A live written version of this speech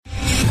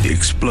The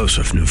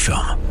explosive new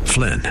film,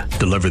 Flynn,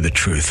 deliver the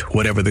truth,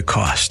 whatever the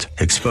cost,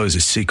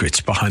 exposes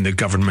secrets behind the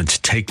government's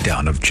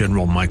takedown of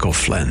General Michael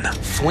Flynn.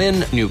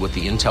 Flynn knew what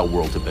the intel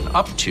world had been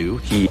up to.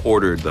 He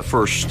ordered the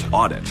first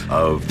audit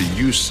of the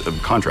use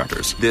of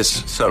contractors.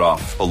 This set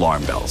off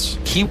alarm bells.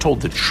 He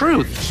told the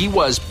truth. He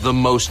was the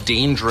most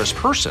dangerous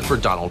person for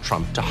Donald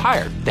Trump to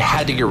hire. They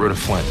had to get rid of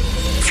Flynn.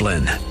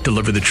 Flynn,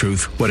 deliver the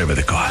truth, whatever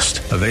the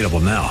cost. Available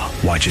now.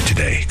 Watch it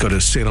today. Go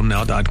to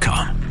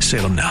salemnow.com.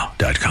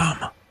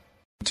 salemnow.com.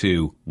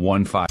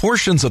 215.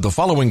 Portions of the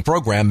following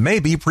program may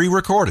be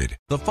pre-recorded.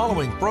 The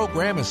following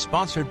program is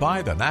sponsored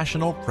by the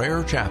National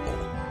Prayer Chapel.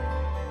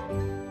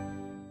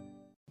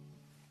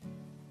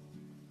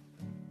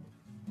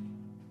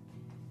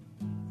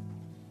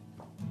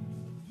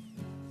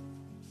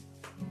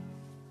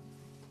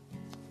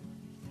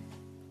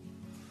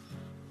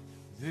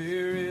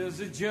 There is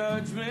a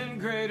judgment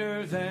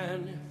greater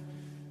than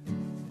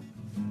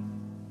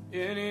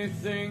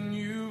anything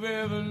you've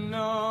ever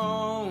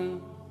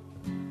known.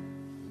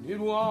 It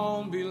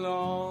won't be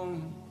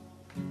long.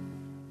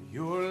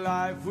 Your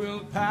life will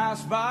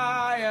pass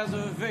by as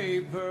a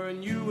vapor,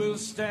 and you will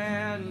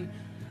stand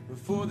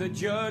before the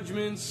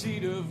judgment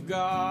seat of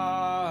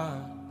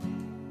God.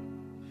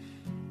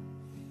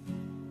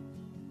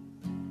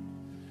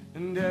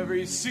 And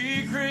every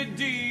secret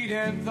deed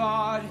and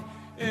thought,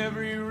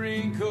 every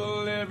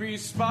wrinkle, every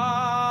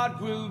spot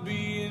will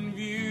be in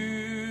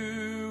view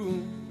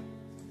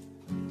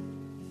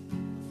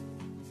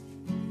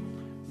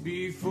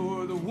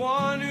before the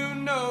one who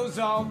knows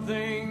all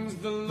things,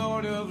 the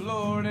Lord of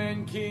Lords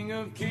and King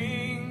of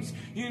Kings.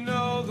 You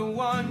know, the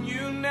one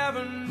you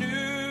never knew.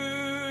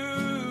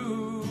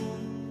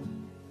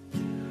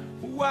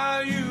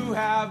 While you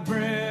have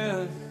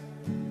breath,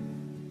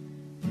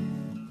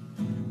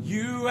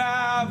 you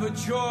have a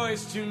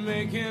choice to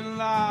make in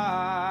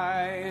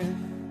life.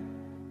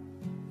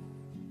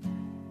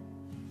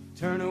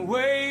 Turn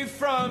away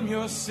from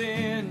your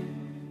sin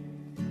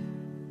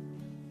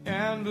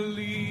and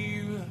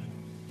believe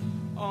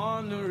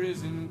on the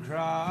risen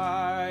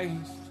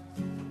Christ.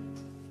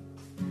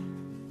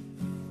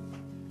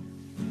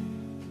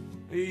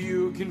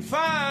 You can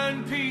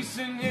find peace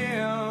in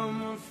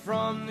Him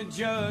from the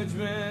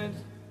judgment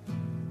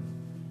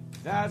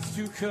that's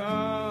to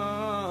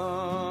come.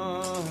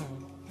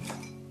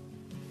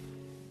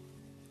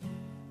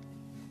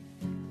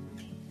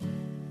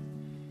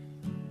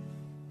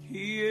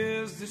 He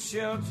is the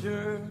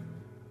shelter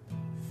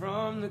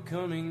from the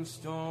coming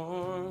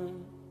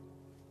storm.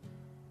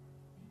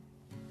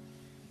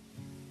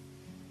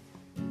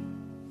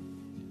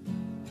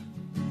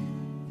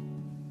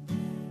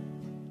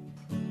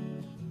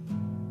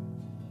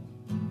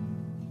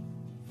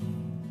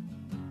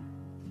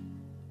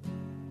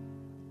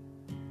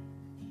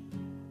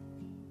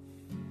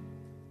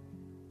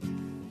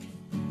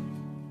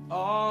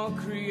 All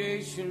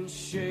creation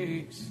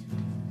shakes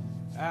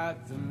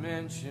at the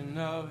mention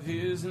of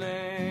His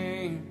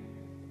name.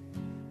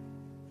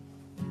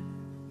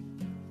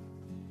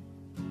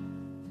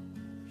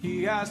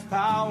 He has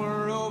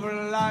power over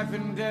life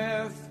and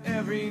death.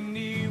 Every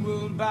knee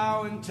will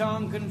bow and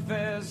tongue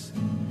confess.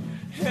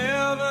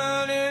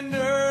 Heaven and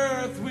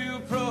earth will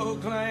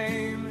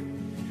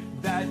proclaim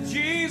that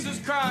Jesus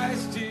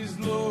Christ is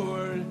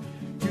Lord.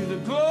 To the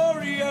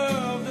glory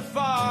of the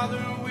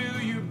Father,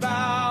 will you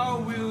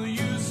bow? Will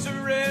you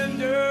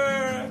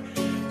surrender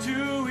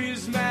to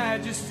His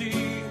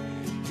majesty?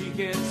 He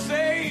can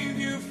save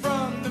you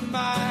from the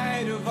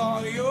might of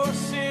all your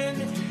sin.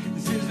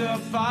 This is a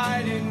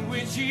fight in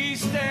which He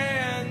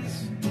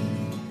stands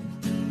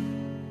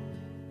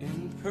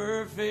in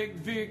perfect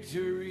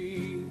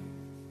victory.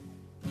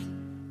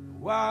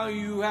 While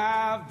you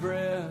have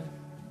breath,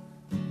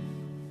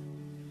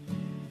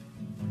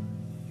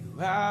 you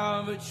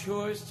have a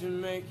choice to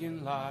make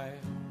in life.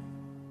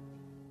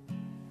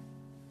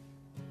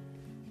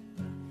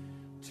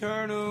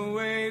 Turn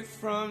away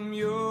from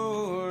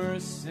your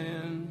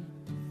sin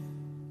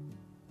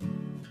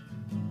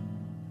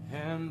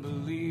and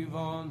believe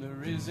on the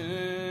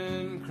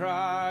risen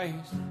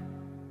Christ.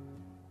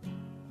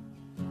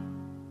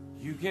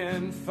 You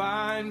can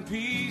find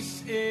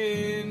peace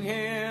in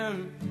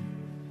Him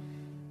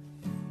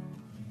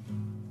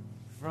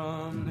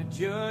from the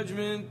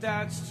judgment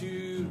that's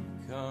to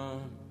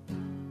come.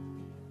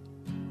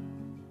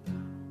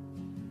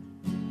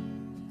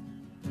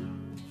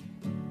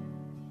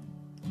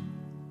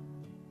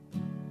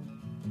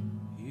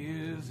 He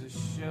is a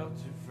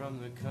shelter from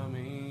the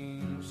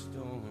coming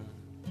storm.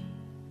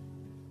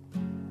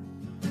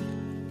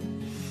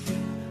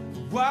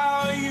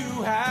 While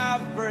you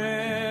have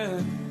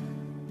breath,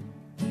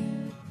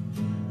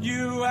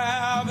 you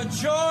have a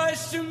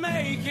choice to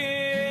make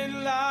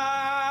in life.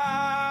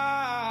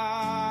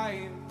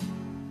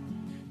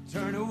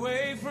 Turn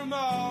away from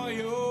all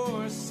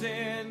your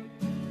sin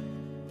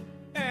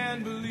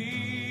and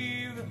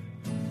believe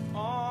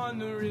on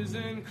the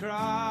risen Christ.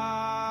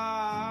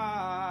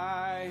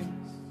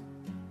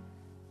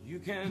 You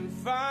can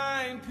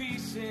find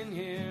peace in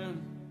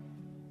Him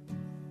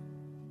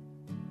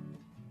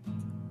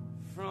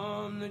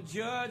from the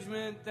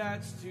judgment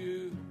that's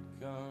to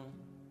come.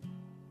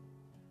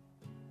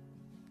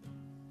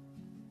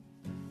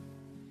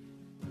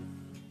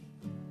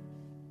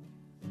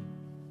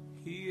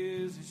 He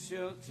is a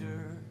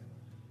shelter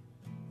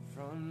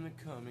from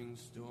the coming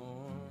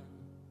storm.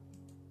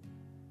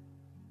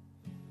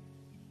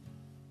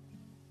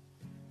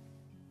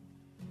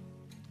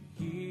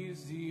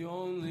 He's the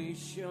only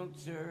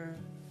shelter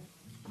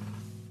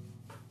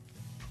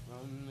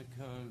from the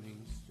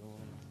coming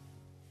storm.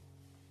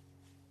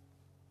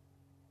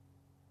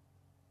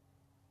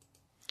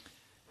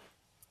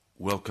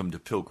 Welcome to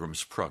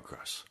Pilgrim's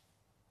Progress.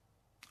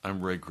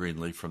 I'm Ray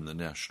Greenlee from the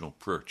National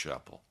Prayer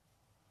Chapel.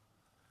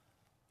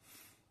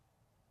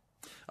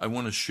 I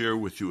want to share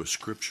with you a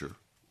scripture.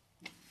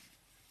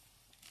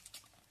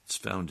 It's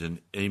found in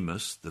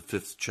Amos, the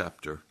 5th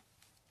chapter.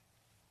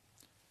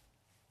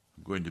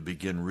 I'm going to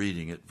begin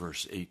reading at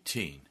verse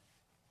 18.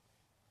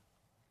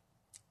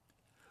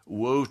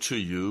 Woe to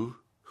you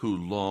who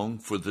long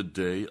for the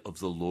day of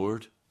the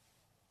Lord.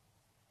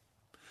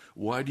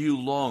 Why do you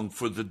long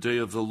for the day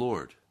of the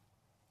Lord?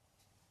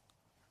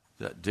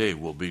 That day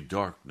will be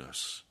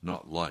darkness,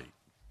 not light.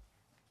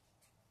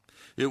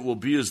 It will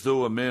be as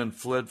though a man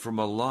fled from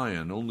a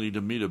lion only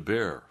to meet a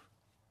bear,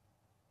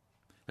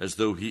 as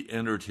though he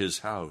entered his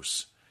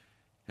house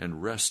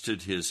and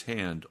rested his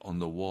hand on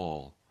the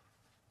wall,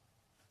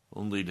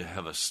 only to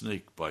have a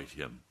snake bite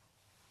him.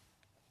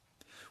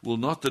 Will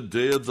not the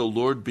day of the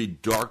Lord be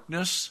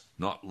darkness,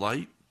 not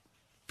light?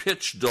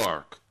 Pitch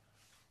dark,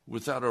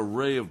 without a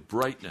ray of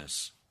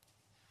brightness.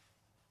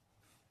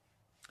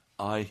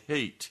 I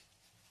hate,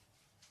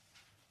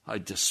 I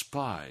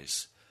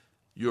despise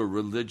your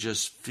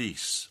religious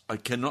feasts. I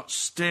cannot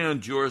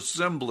stand your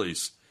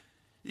assemblies.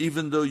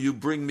 Even though you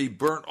bring me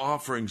burnt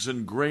offerings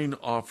and grain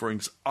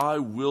offerings, I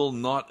will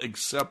not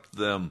accept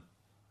them.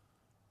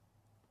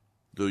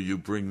 Though you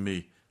bring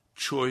me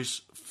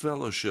choice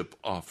fellowship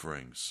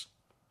offerings,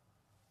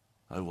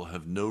 I will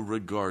have no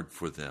regard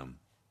for them.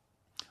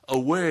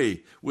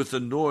 Away with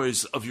the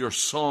noise of your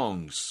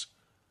songs.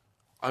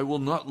 I will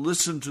not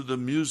listen to the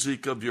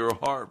music of your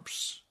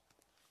harps.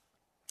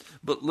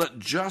 But let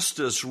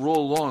justice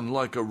roll on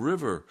like a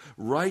river,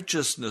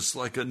 righteousness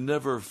like a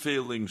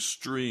never-failing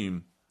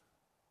stream.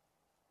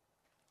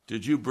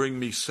 Did you bring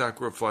me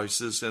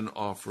sacrifices and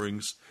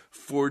offerings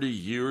 40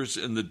 years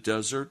in the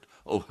desert,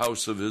 O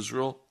house of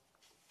Israel?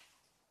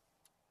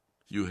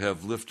 You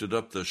have lifted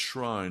up the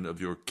shrine of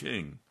your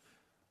king,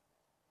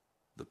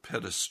 the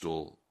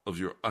pedestal of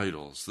your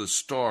idols, the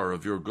star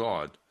of your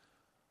God,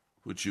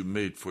 which you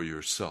made for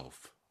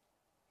yourself.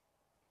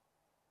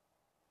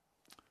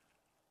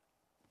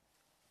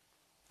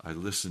 I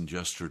listened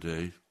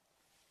yesterday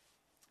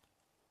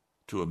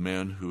to a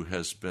man who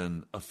has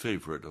been a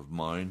favorite of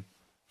mine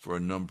for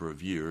a number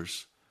of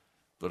years,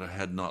 but I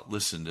had not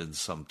listened in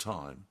some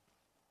time.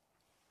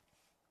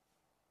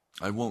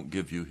 I won't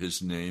give you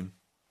his name.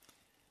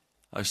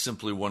 I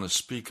simply want to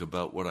speak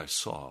about what I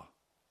saw.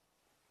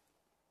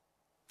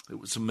 It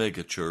was a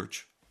mega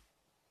church.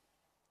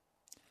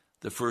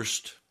 The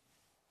first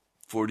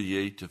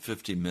 48 to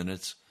 50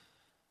 minutes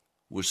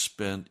was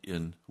spent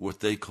in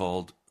what they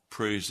called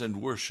praise and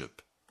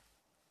worship.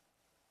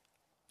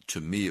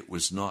 To me, it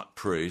was not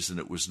praise and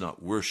it was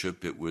not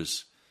worship. It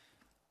was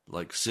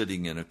like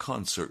sitting in a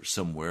concert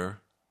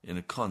somewhere, in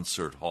a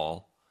concert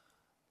hall,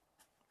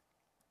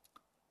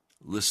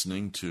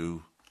 listening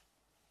to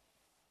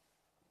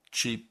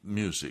cheap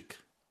music,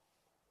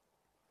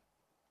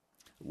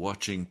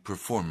 watching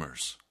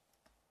performers.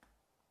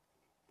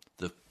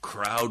 The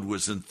crowd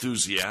was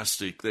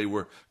enthusiastic. They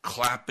were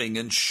clapping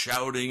and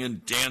shouting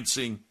and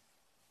dancing.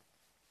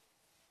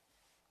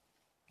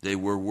 They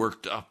were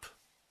worked up.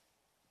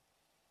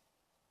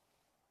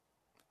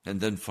 And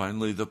then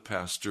finally the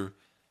pastor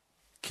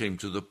came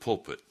to the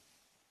pulpit.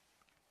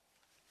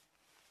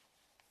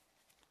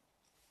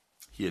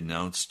 He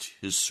announced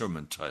his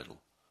sermon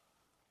title,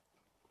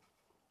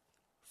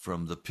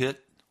 From the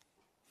Pit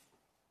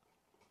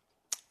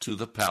to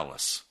the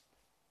Palace.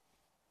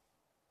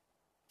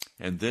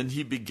 And then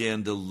he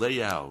began to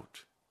lay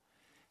out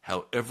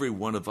how every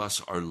one of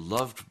us are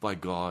loved by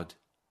God,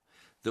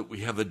 that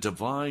we have a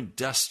divine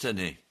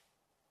destiny,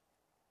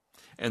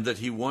 and that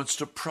he wants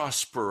to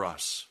prosper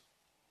us.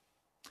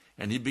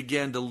 And he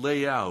began to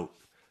lay out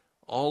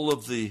all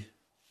of the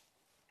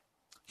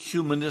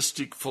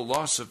humanistic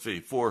philosophy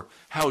for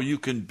how you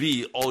can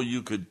be all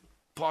you could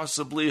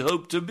possibly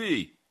hope to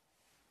be,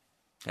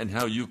 and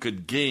how you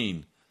could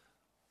gain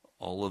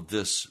all of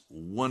this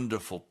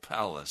wonderful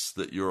palace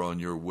that you're on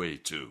your way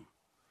to.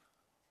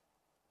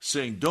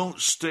 Saying,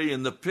 don't stay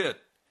in the pit,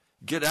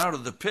 get out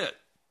of the pit.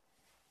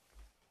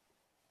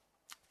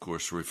 Of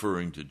course,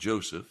 referring to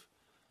Joseph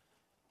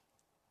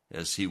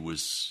as he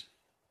was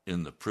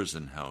in the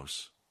prison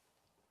house.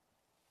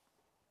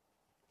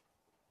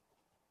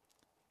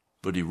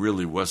 But he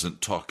really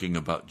wasn't talking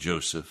about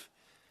Joseph.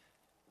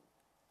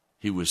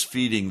 He was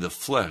feeding the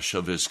flesh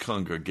of his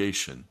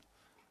congregation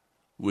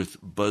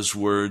with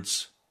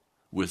buzzwords,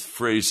 with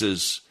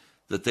phrases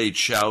that they'd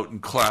shout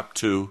and clap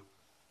to.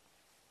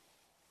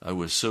 I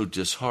was so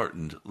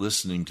disheartened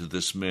listening to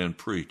this man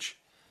preach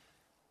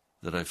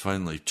that I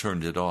finally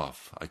turned it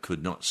off. I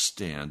could not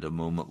stand a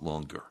moment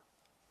longer.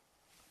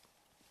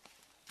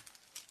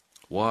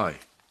 Why?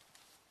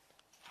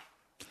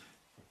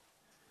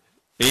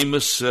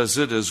 Amos says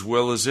it as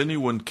well as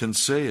anyone can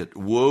say it.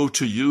 Woe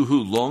to you who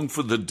long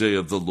for the day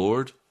of the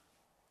Lord.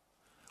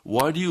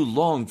 Why do you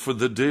long for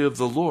the day of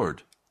the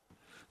Lord?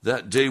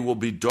 That day will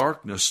be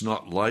darkness,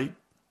 not light.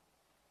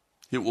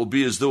 It will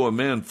be as though a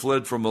man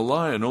fled from a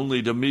lion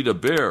only to meet a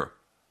bear.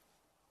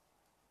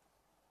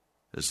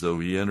 As though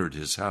he entered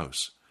his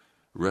house,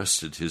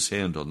 rested his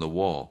hand on the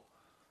wall,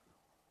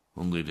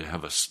 only to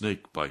have a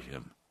snake bite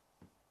him.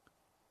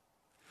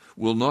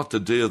 Will not the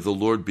day of the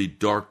Lord be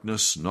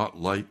darkness, not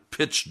light,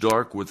 pitch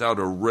dark without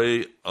a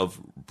ray of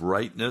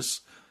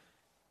brightness?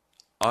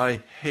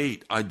 I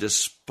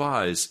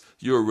despise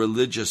your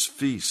religious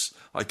feasts.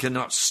 I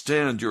cannot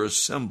stand your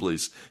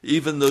assemblies.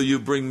 Even though you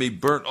bring me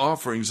burnt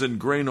offerings and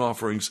grain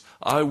offerings,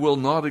 I will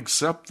not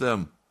accept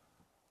them.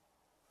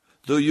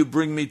 Though you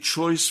bring me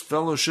choice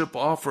fellowship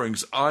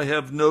offerings, I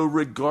have no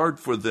regard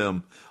for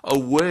them.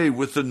 Away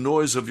with the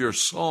noise of your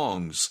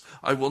songs.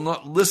 I will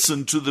not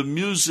listen to the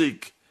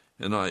music.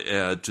 And I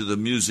add, to the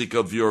music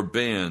of your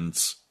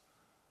bands.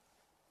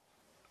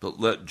 But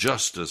let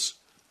justice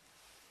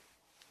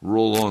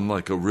roll on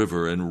like a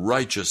river, and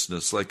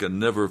righteousness like a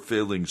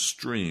never-failing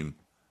stream.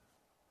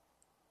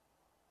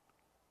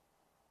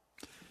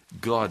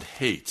 God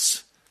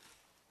hates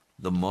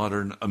the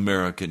modern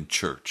American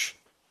church.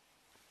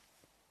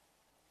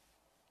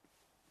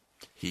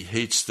 He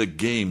hates the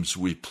games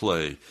we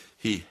play.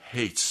 He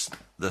hates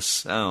the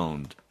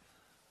sound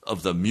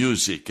of the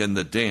music and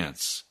the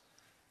dance.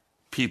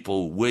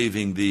 People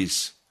waving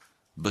these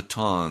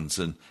batons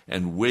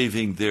and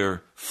waving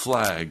their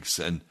flags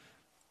and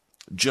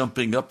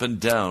jumping up and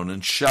down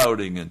and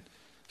shouting and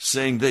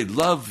saying they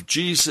love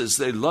Jesus,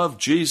 they love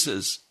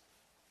Jesus.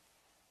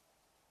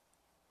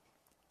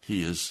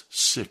 He is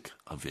sick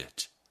of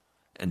it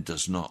and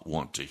does not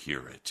want to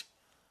hear it.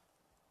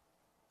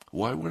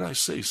 Why would I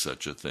say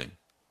such a thing?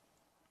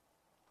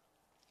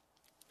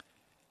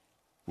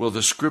 Well,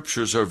 the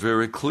scriptures are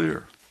very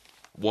clear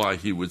why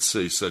he would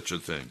say such a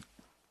thing.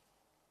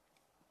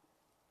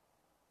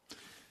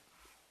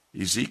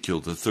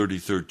 Ezekiel, the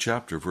 33rd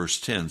chapter, verse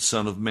 10,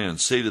 Son of man,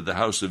 say to the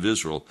house of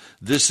Israel,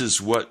 this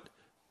is what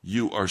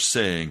you are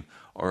saying.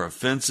 Our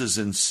offenses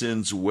and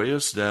sins weigh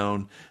us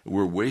down.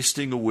 We're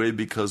wasting away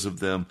because of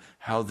them.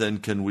 How then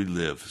can we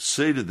live?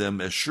 Say to them,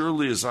 as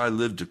surely as I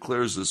live,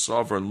 declares the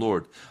sovereign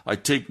Lord, I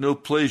take no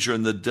pleasure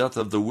in the death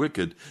of the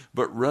wicked,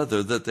 but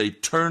rather that they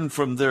turn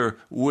from their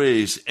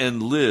ways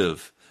and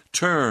live.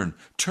 Turn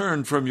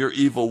from your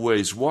evil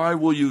ways. Why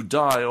will you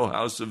die, O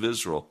house of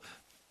Israel?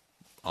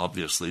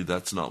 Obviously,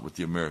 that's not what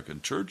the American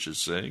church is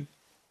saying.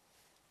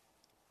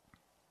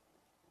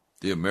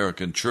 The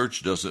American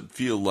church doesn't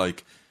feel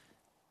like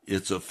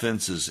its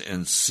offenses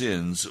and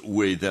sins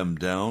weigh them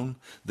down.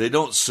 They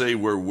don't say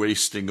we're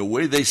wasting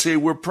away. They say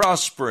we're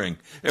prospering.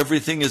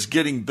 Everything is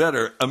getting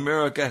better.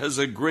 America has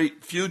a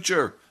great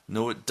future.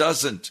 No, it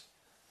doesn't.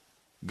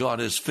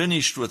 God is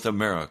finished with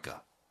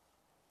America.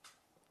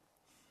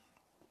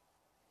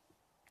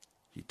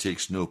 He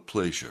takes no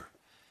pleasure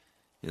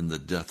in the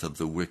death of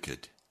the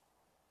wicked.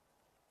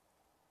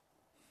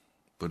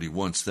 But he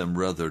wants them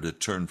rather to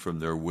turn from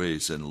their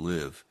ways and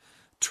live.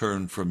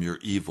 Turn from your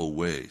evil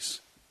ways.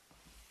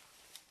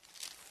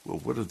 Well,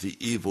 what are the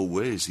evil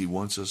ways he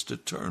wants us to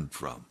turn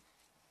from?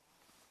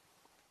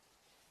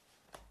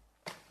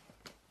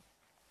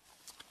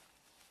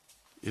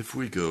 If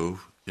we go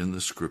in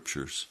the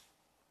scriptures,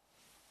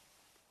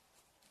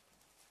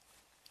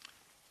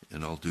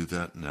 and I'll do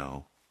that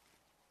now,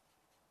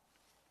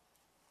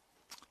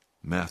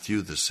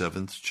 Matthew, the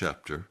 7th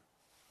chapter,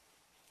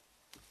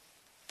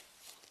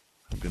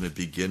 I'm going to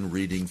begin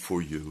reading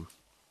for you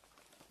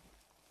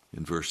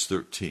in verse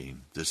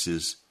 13. This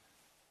is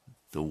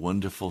the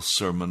wonderful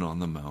Sermon on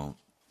the Mount.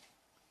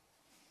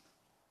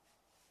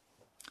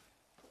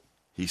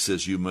 He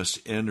says, you must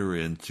enter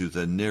in through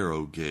the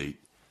narrow gate.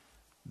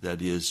 That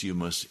is, you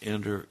must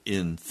enter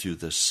in through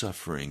the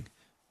suffering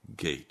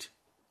gate,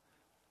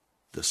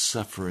 the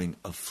suffering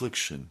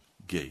affliction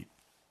gate.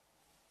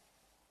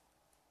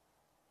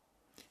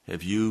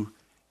 Have you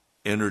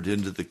entered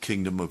into the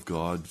kingdom of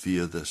God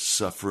via the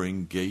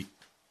suffering gate?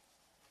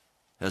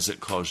 Has it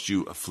caused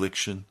you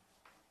affliction?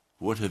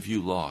 What have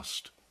you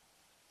lost?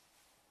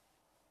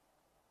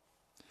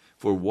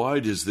 For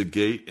wide is the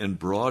gate and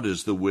broad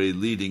is the way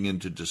leading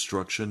into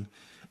destruction,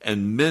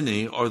 and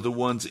many are the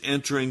ones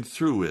entering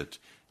through it.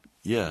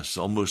 Yes,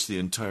 almost the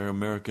entire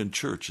American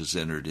church has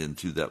entered in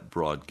through that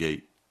broad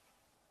gate.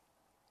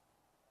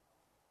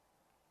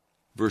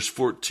 Verse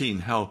 14,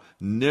 how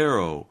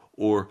narrow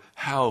or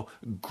how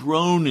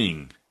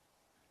groaning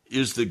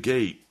is the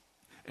gate,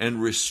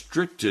 and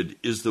restricted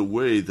is the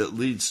way that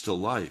leads to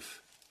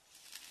life.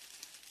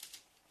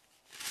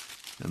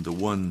 And the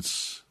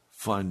ones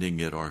finding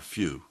it are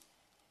few.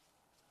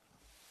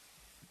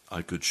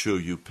 I could show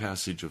you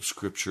passage of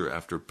Scripture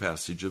after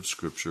passage of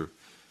Scripture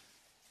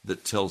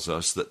that tells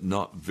us that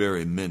not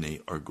very many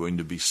are going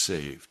to be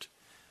saved,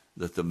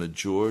 that the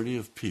majority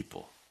of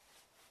people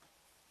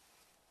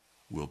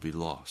will be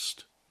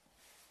lost.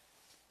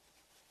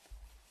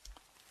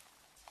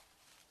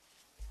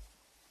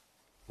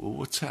 Well,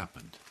 what's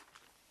happened?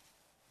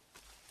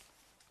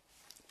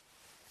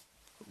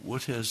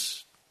 What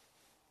has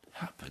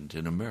happened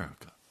in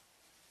America?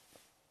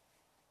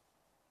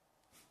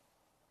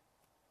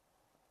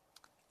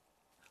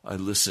 I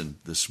listened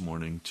this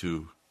morning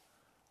to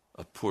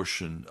a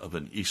portion of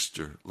an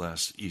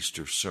last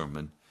Easter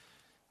sermon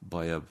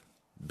by a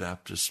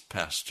Baptist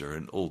pastor,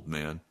 an old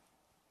man.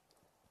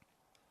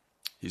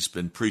 He's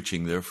been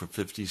preaching there for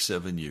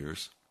 57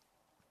 years.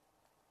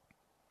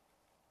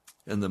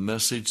 And the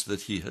message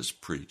that he has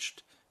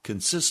preached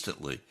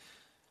consistently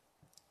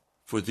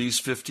for these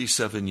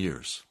 57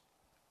 years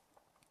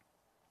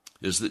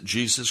is that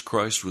Jesus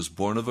Christ was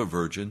born of a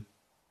virgin,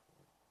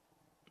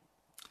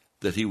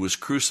 that he was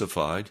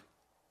crucified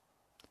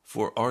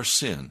for our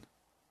sin,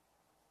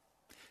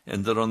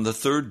 and that on the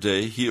third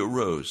day he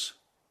arose,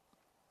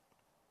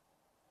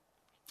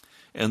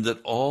 and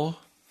that all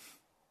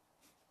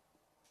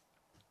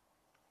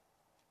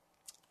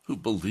who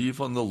believe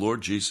on the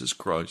Lord Jesus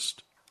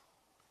Christ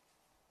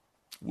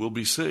will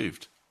be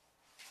saved.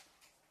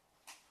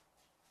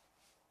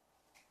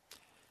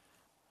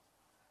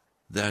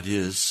 That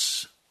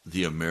is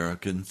the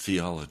American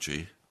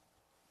theology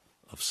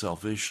of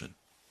salvation.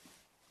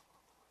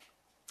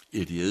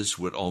 It is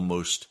what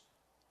almost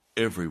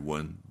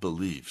everyone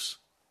believes.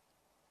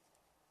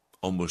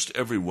 Almost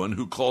everyone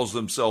who calls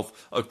themselves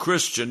a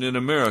Christian in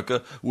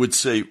America would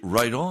say,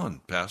 right on,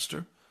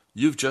 Pastor.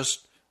 You've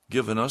just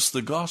given us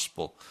the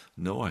gospel.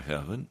 No, I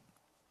haven't.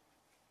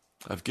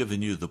 I've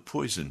given you the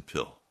poison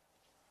pill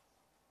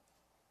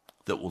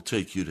that will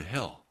take you to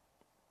hell.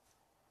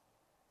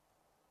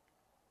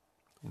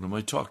 What am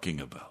I talking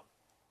about?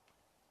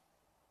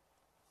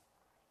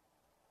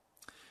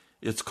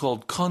 It's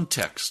called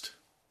context.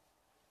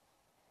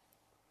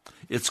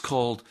 It's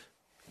called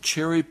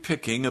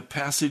cherry-picking a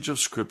passage of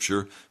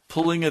Scripture,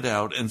 pulling it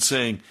out and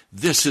saying,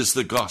 this is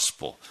the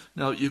gospel.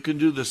 Now, you can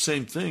do the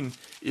same thing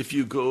if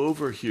you go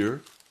over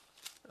here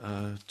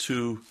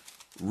to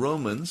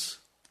Romans.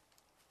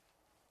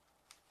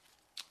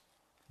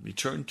 Let me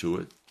turn to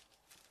it.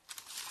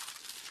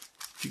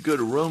 If you go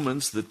to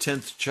Romans, the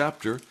 10th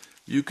chapter,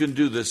 you can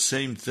do the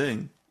same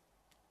thing.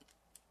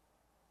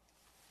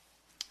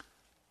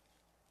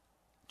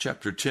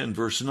 Chapter 10,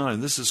 verse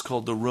 9. This is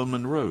called the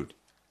Roman road.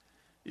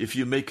 If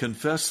you may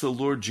confess the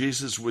Lord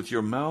Jesus with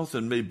your mouth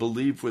and may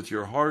believe with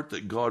your heart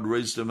that God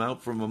raised him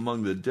out from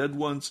among the dead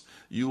ones,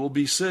 you will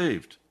be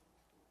saved.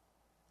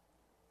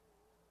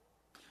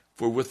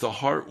 For with the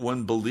heart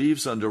one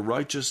believes unto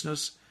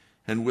righteousness,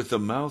 and with the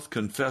mouth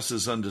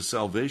confesses unto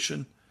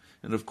salvation.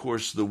 And of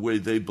course, the way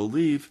they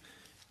believe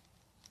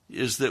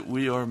is that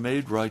we are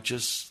made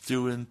righteous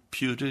through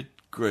imputed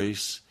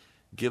grace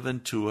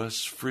given to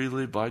us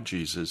freely by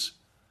Jesus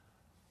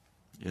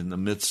in the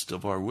midst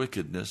of our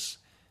wickedness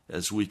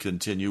as we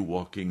continue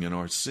walking in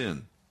our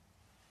sin.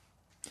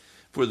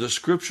 For the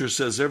Scripture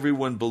says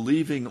everyone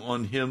believing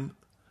on him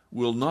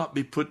will not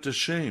be put to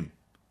shame.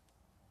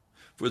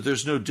 For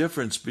there's no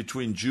difference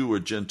between Jew or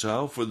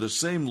Gentile, for the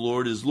same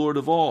Lord is Lord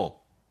of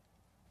all.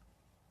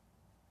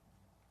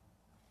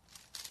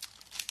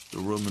 The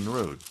Roman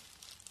road.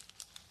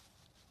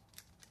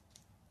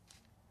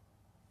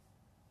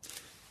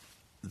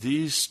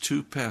 These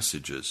two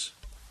passages,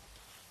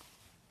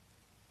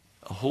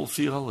 a whole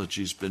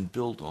theology's been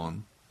built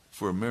on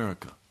for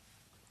America.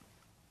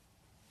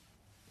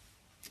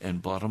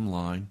 And bottom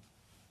line,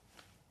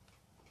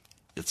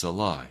 it's a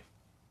lie.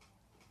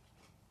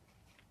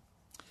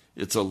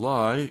 It's a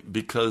lie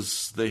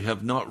because they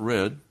have not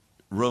read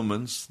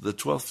Romans, the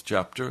 12th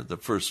chapter, the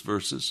first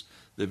verses.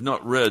 They've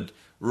not read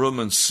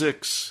Romans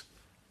 6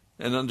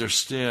 and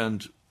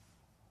understand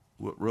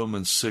what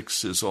Romans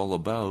 6 is all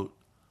about,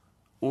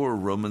 or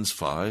Romans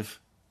 5.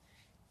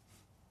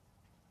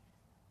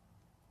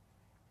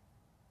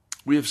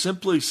 We have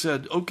simply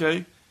said,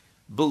 okay,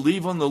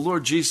 believe on the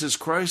Lord Jesus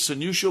Christ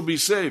and you shall be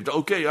saved.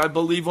 Okay, I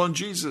believe on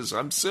Jesus.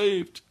 I'm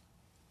saved.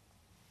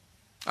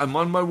 I'm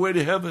on my way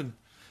to heaven.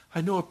 I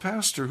know a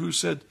pastor who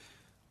said,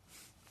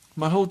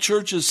 my whole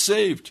church is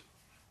saved.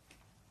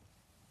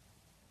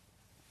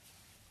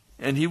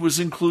 And he was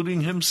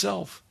including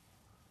himself.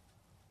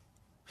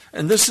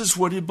 And this is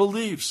what he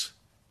believes.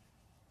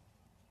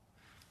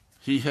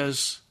 He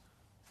has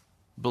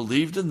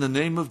believed in the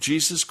name of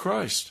Jesus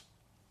Christ.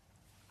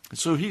 And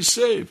so he's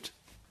saved.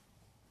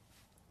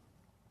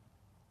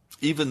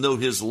 Even though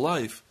his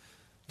life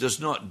does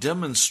not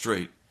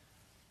demonstrate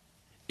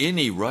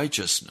any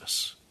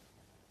righteousness.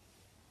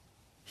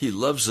 He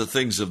loves the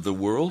things of the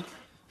world.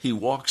 He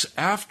walks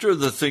after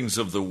the things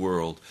of the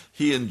world.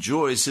 He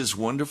enjoys his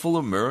wonderful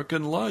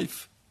American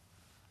life.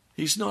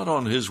 He's not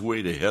on his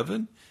way to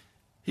heaven.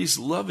 He's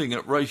loving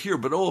it right here.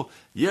 But oh,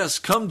 yes,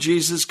 come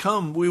Jesus,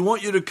 come. We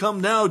want you to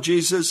come now,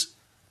 Jesus.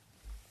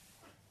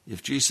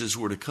 If Jesus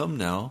were to come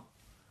now,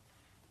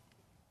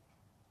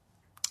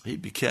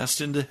 he'd be cast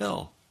into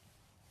hell.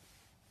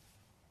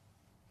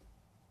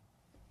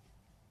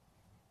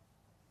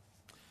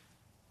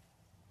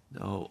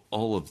 Now,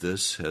 all of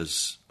this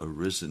has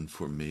arisen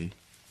for me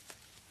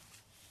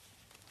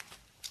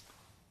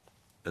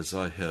as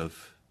I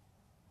have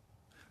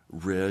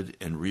read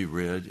and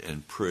reread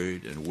and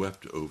prayed and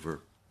wept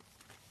over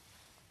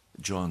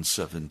John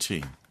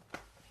 17.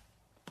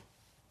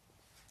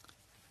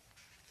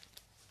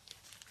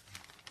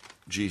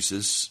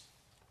 Jesus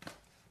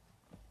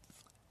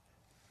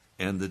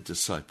and the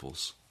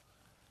disciples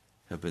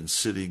have been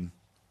sitting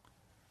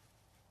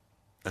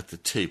at the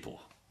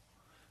table,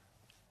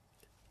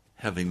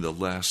 having the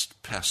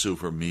last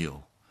Passover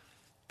meal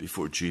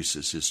before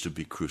Jesus is to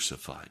be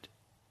crucified.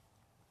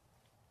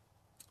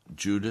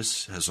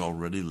 Judas has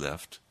already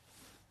left.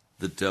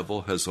 The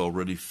devil has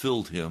already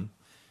filled him,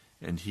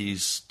 and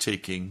he's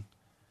taking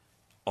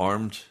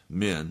armed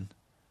men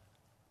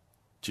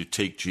to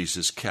take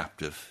Jesus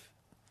captive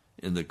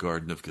in the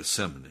Garden of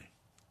Gethsemane.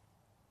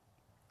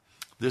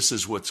 This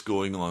is what's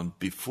going on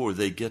before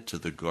they get to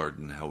the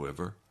garden,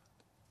 however,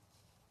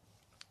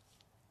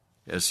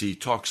 as he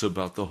talks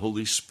about the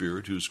Holy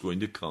Spirit who's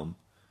going to come,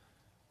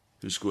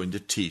 who's going to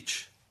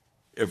teach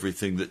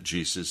everything that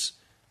Jesus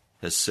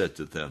has said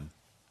to them.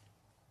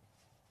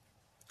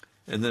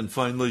 And then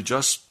finally,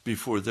 just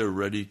before they're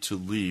ready to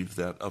leave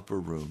that upper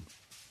room,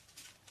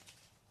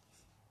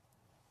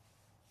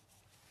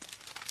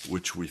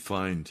 which we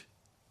find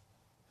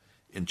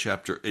in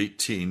chapter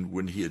 18,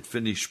 when he had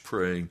finished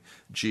praying,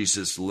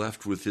 Jesus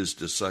left with his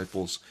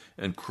disciples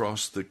and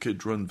crossed the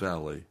Kidron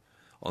Valley.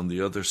 On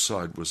the other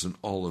side was an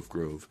olive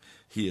grove.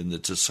 He and the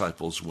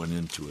disciples went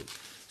into it.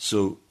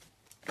 So,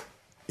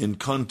 in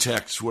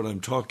context, what I'm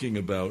talking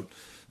about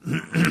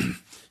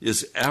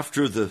is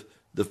after the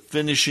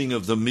finishing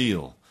of the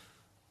meal,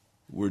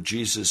 where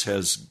Jesus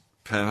has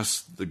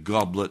passed the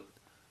goblet,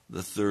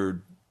 the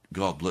third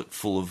goblet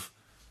full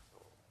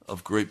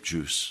of grape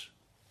juice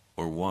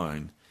or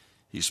wine.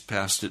 He's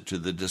passed it to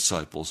the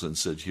disciples and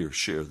said, "Here,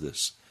 share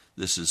this.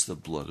 This is the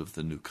blood of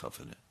the new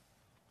covenant."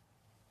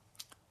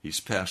 He's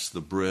passed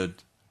the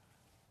bread.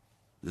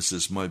 "This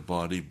is my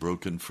body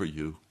broken for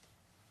you."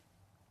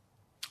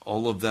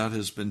 All of that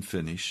has been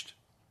finished.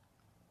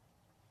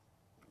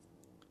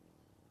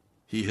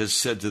 He has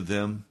said to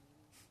them,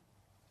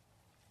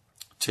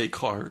 "Take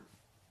heart.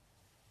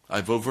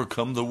 I've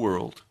overcome the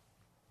world."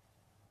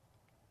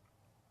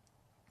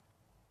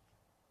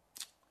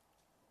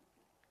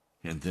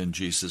 And then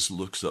Jesus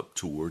looks up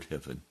toward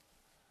heaven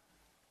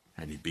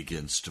and he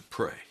begins to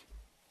pray.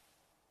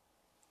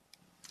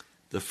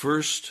 The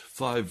first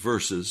 5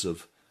 verses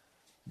of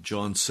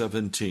John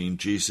 17,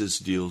 Jesus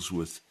deals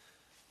with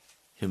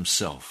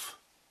himself.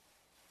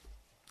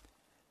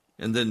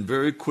 And then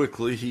very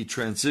quickly he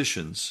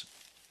transitions.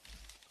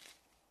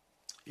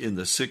 In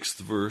the 6th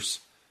verse,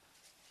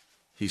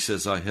 he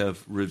says, "I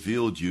have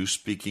revealed you,"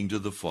 speaking to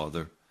the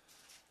Father,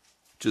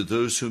 "to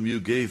those whom you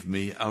gave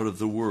me out of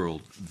the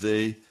world.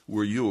 They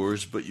were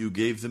yours, but you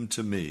gave them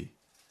to me,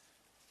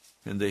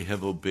 and they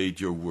have obeyed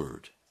your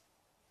word."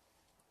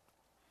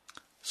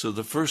 So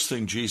the first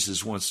thing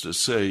Jesus wants to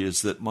say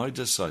is that my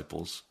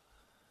disciples,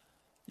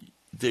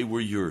 they were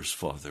yours,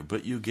 Father,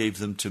 but you gave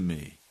them to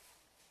me.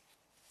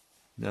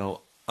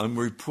 Now, I'm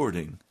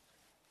reporting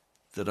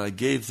that I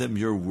gave them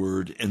your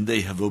word, and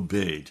they have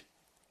obeyed.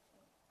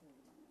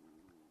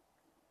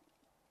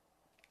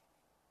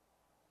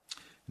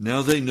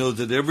 Now they know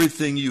that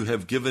everything you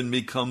have given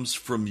me comes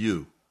from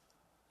you.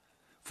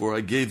 For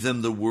I gave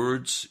them the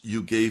words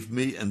you gave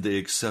me, and they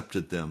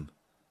accepted them.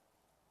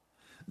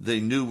 They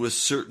knew with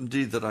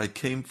certainty that I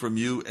came from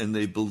you, and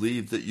they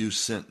believed that you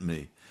sent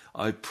me.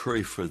 I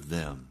pray for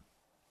them.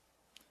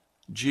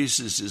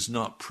 Jesus is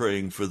not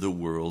praying for the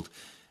world.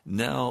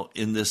 Now,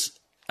 in this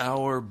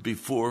hour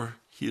before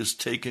he is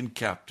taken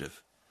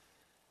captive,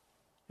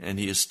 and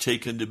he is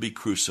taken to be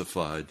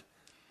crucified,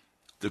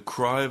 the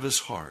cry of his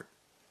heart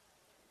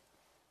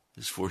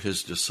is for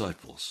his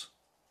disciples.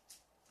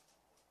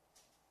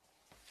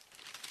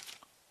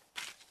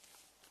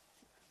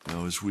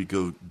 Now, as we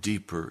go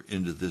deeper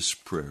into this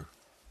prayer,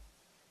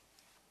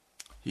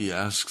 he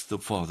asks the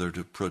Father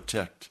to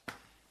protect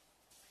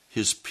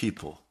his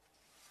people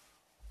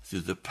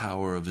through the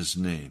power of his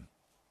name.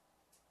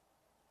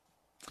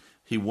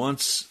 He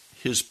wants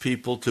his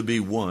people to be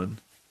one,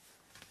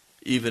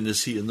 even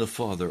as he and the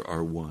Father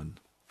are one.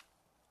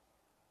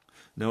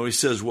 Now he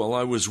says, "While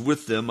I was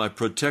with them, I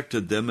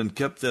protected them and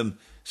kept them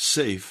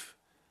safe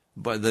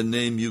by the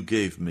name you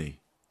gave me.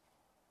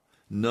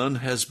 None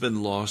has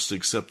been lost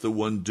except the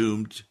one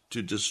doomed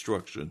to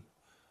destruction,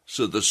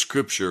 so the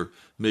scripture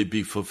may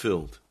be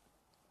fulfilled."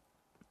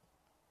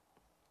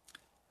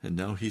 And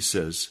now he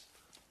says,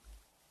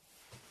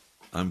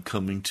 "I'm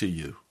coming to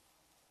you.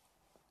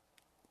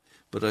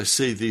 But I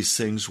say these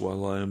things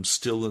while I am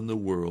still in the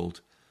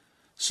world,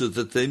 so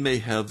that they may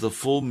have the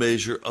full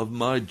measure of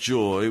my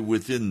joy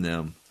within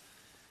them."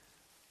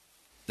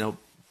 Now,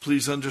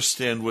 please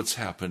understand what's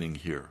happening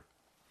here.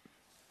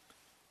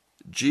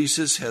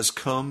 Jesus has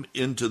come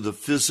into the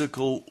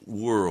physical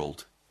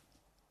world.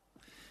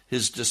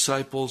 His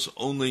disciples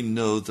only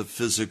know the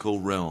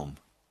physical realm.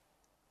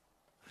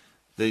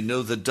 They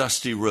know the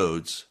dusty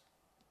roads.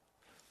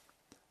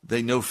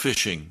 They know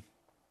fishing.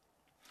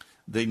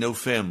 They know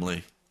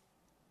family.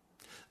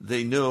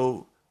 They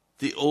know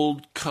the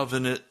old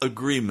covenant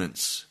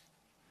agreements.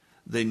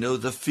 They know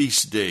the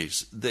feast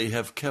days. They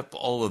have kept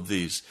all of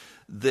these.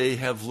 They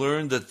have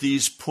learned that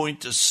these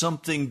point to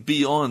something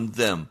beyond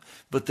them,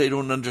 but they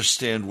don't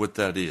understand what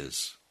that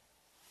is.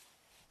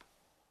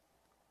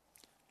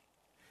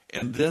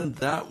 And then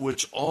that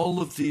which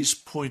all of these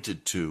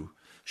pointed to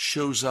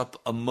shows up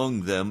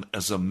among them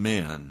as a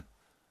man,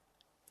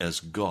 as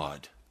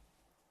God.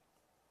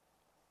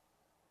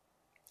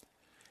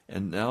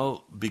 And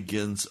now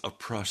begins a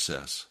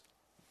process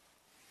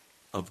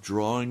of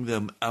drawing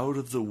them out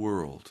of the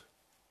world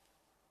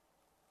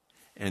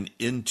and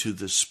into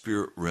the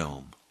spirit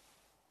realm,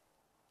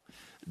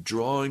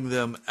 drawing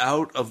them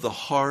out of the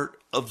heart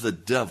of the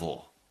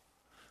devil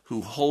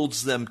who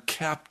holds them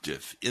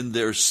captive in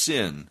their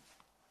sin,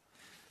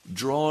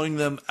 drawing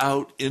them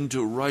out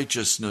into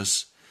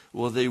righteousness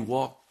while they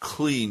walk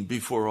clean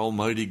before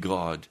Almighty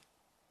God.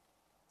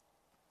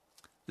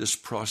 This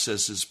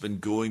process has been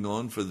going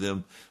on for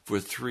them for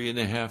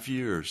 3.5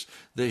 years.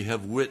 They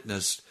have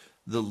witnessed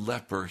the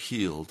leper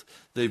healed.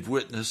 They've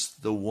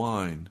witnessed the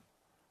wine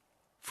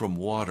from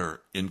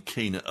water in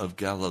Cana of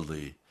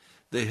Galilee.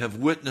 They have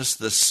witnessed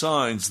the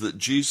signs that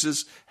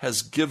Jesus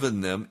has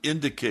given them,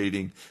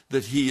 indicating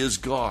that he is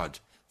God,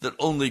 that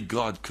only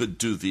God could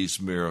do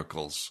these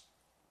miracles.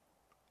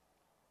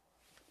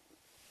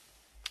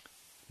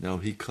 Now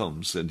he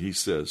comes and he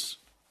says,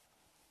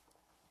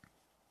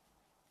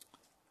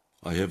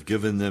 I have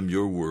given them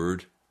your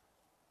word.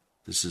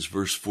 This is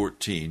verse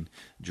 14,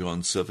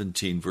 John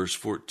 17, verse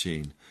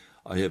 14.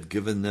 I have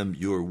given them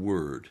your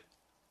word.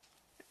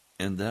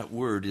 And that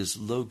word is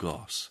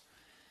logos.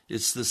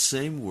 It's the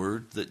same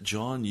word that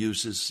John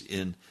uses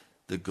in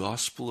the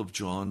Gospel of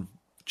John,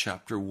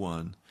 chapter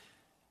 1.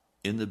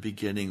 In the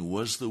beginning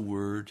was the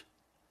Word,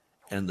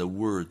 and the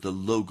Word, the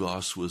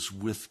logos, was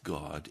with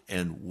God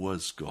and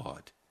was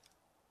God.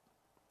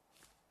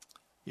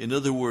 In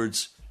other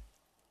words,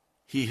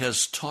 he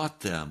has taught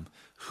them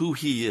who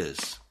he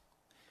is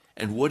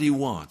and what he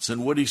wants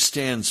and what he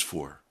stands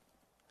for.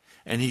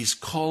 And he's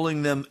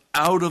calling them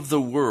out of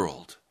the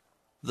world,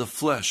 the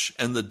flesh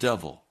and the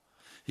devil.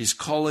 He's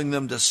calling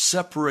them to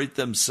separate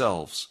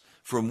themselves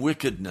from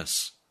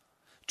wickedness,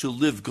 to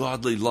live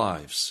godly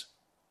lives.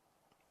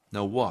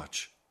 Now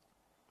watch.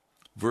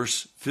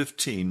 Verse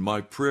 15,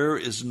 my prayer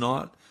is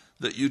not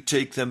that you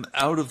take them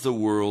out of the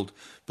world,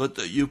 but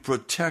that you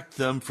protect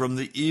them from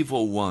the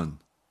evil one.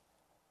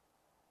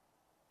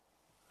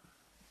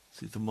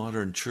 See, the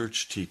modern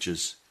church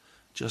teaches,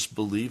 just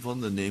believe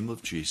on the name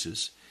of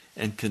Jesus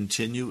and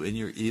continue in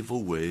your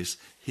evil ways.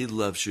 He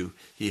loves you.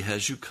 He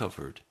has you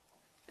covered,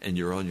 and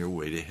you're on your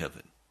way to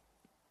heaven.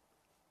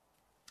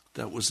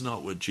 That was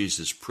not what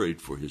Jesus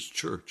prayed for his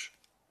church.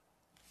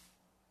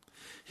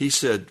 He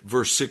said,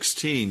 verse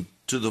 16,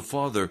 to the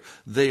Father,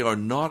 they are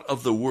not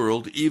of the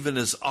world, even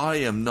as I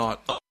am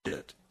not of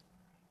it.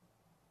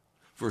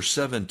 Verse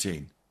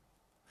 17,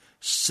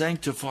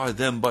 sanctify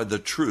them by the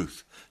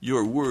truth.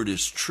 Your word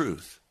is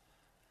truth.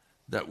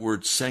 That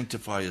word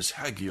sanctify is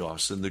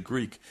hagios in the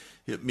Greek.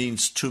 It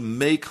means to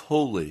make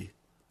holy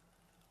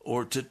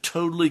or to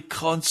totally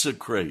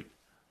consecrate.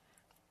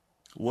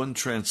 One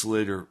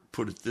translator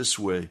put it this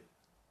way,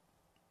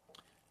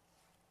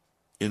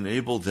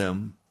 enable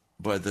them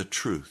by the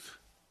truth.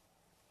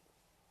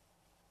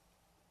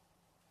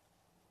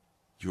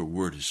 Your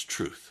word is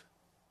truth.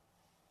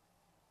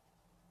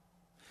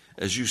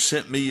 As you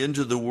sent me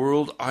into the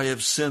world, I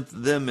have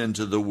sent them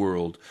into the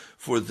world.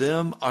 For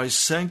them I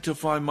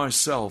sanctify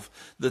myself,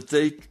 that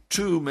they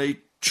too may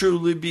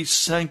truly be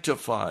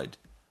sanctified.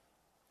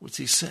 What's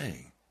he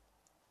saying?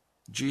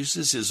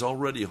 Jesus is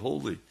already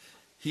holy.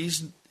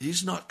 He's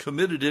not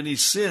committed any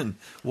sin.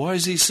 Why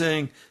is he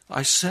saying,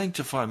 I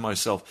sanctify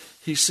myself?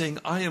 He's saying,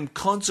 I am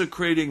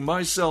consecrating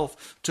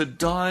myself to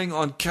dying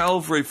on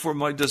Calvary for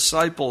my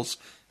disciples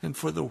and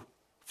for the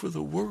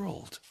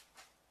world,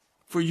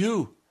 for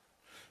you,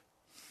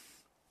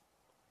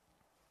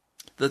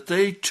 that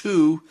they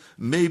too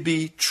may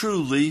be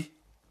truly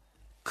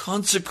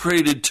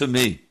consecrated to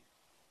me,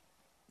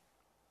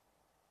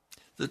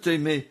 that they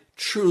may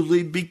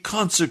truly be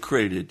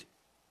consecrated.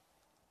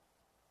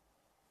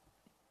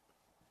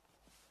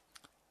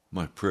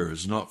 My prayer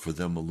is not for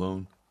them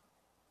alone.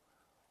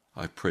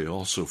 I pray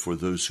also for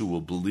those who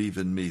will believe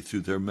in me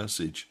through their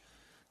message,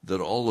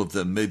 that all of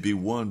them may be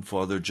one,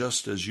 Father,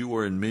 just as you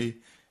are in me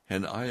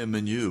and I am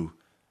in you.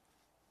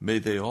 May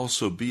they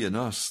also be in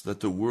us, that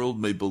the world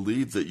may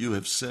believe that you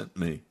have sent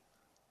me.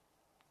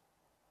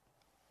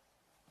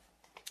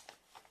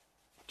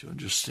 Do you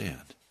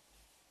understand?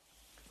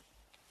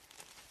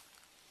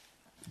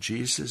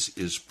 Jesus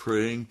is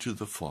praying to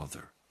the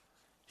Father.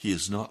 He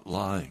is not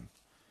lying.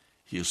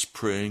 He is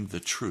praying the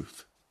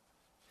truth.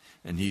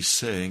 And he's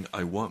saying,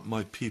 I want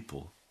my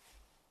people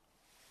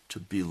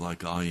to be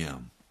like I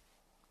am.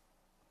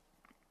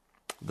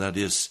 That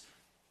is,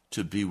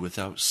 to be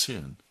without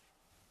sin,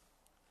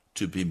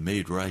 to be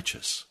made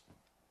righteous.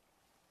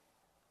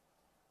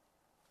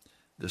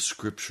 The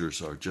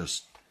scriptures are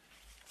just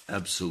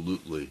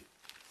absolutely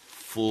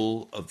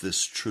full of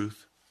this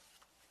truth?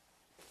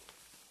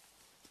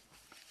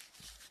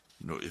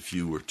 You know, if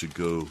you were to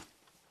go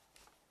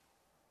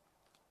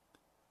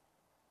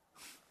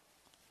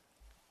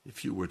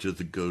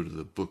to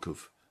the book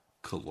of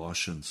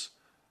Colossians,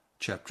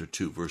 chapter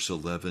 2, verse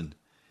 11,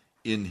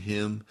 in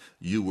him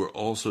you were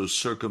also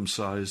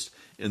circumcised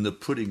in the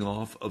putting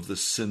off of the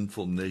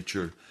sinful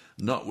nature,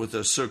 not with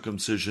a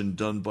circumcision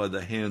done by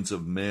the hands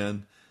of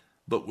man,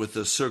 but with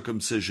the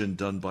circumcision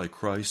done by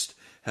Christ,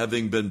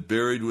 having been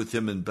buried with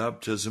him in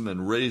baptism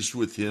and raised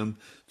with him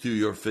through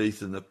your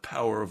faith in the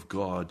power of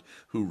God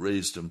who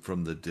raised him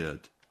from the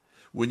dead.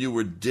 When you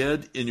were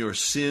dead in your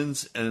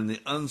sins and in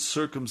the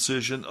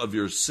uncircumcision of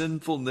your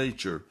sinful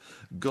nature,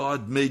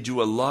 God made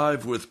you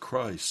alive with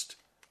Christ.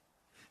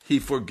 He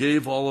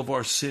forgave all of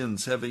our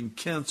sins, having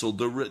canceled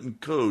the written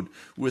code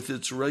with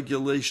its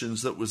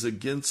regulations that was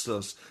against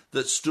us,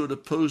 that stood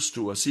opposed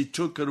to us. He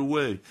took it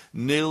away,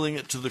 nailing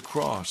it to the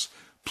cross.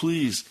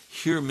 Please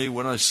hear me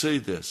when I say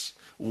this.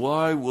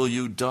 Why will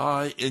you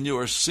die in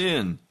your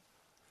sin?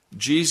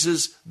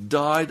 Jesus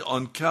died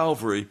on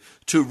Calvary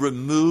to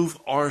remove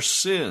our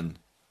sin,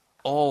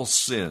 all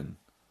sin.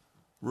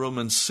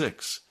 Romans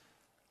 6,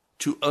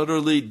 to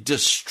utterly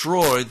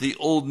destroy the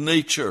old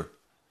nature.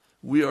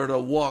 We are to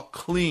walk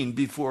clean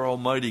before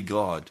Almighty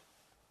God.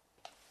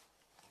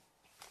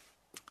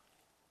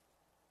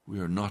 We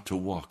are not to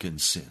walk in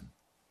sin.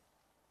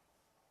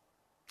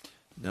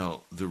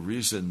 Now, the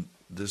reason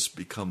this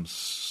becomes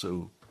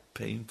so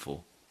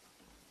painful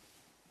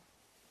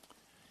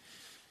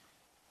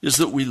is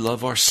that we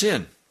love our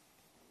sin.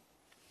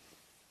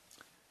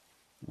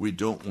 We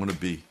don't want to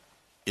be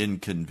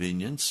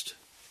inconvenienced.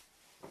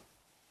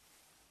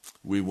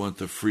 We want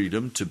the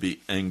freedom to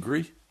be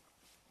angry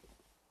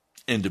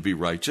and to be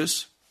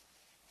righteous.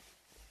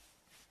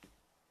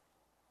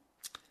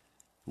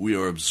 We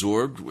are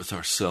absorbed with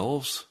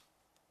ourselves.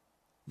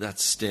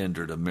 That's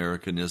standard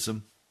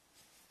Americanism.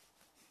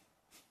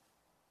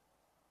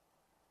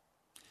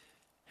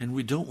 And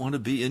we don't want to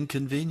be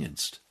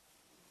inconvenienced.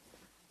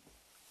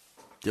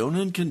 Don't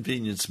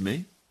inconvenience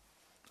me.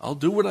 I'll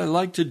do what I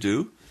like to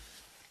do.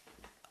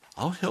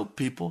 I'll help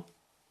people.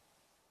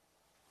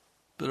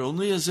 But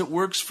only as it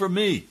works for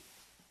me.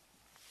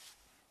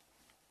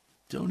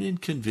 Don't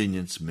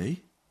inconvenience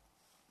me.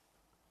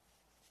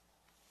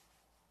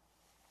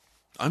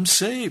 I'm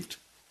saved.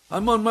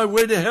 I'm on my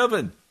way to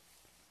heaven.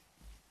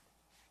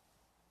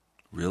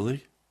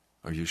 Really?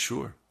 Are you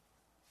sure?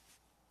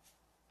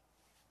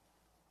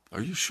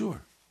 Are you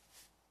sure?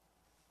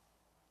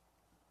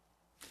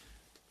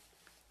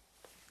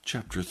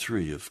 Chapter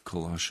 3 of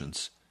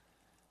Colossians.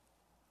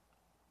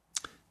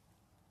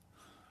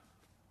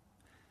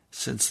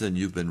 Since then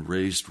you've been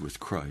raised with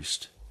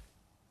Christ.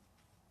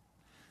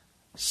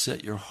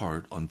 Set your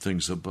heart on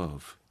things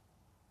above,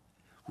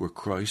 where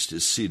Christ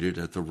is seated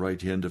at the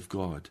right hand of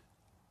God.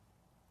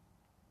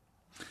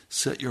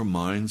 Set your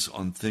minds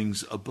on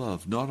things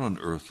above, not on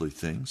earthly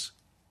things.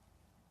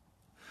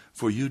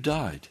 For you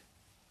died,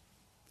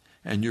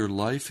 and your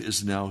life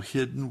is now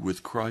hidden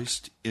with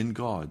Christ in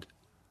God.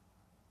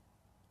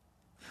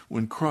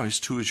 When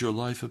Christ, who is your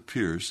life,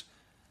 appears,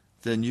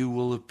 then you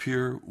will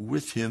appear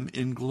with him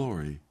in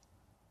glory.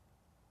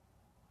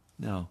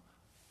 Now,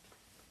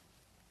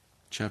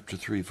 chapter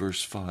 3,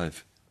 verse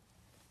 5.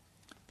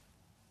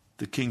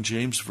 The King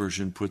James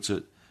Version puts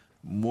it,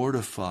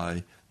 mortify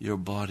your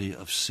body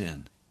of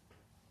sin.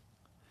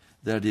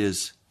 That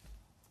is,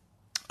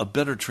 a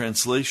better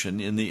translation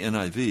in the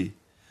NIV,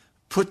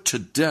 put to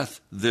death,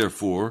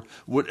 therefore,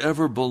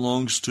 whatever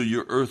belongs to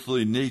your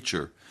earthly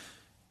nature.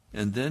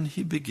 And then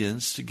he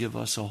begins to give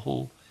us a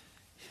whole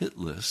hit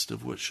list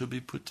of what should be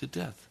put to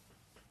death.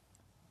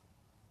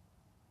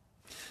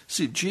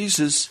 See,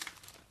 Jesus,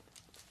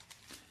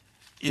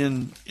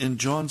 in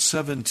John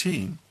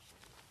 17,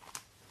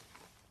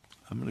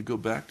 I'm going to go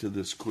back to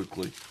this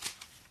quickly.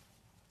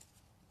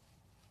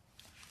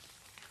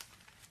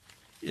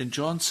 In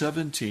John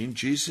 17,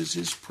 Jesus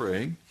is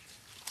praying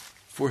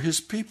for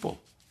his people.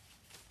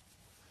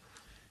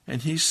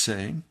 And he's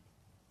saying,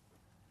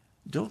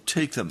 don't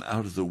take them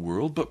out of the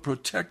world, but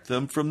protect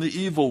them from the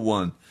evil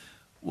one.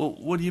 Well,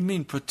 what do you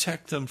mean,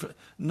 protect them?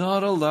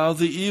 Not allow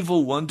the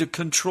evil one to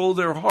control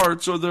their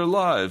hearts or their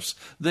lives.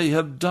 They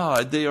have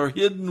died. They are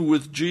hidden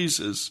with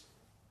Jesus.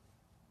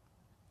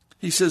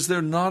 He says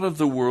they're not of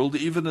the world,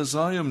 even as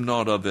I am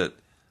not of it.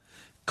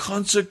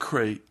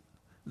 Consecrate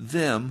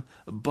them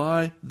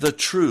by the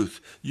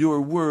truth.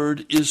 Your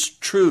word is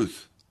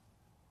truth.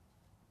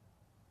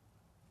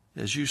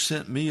 As you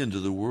sent me into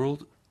the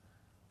world,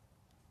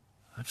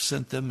 I've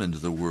sent them into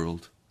the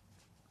world.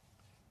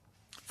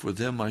 For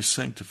them I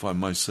sanctify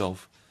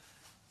myself,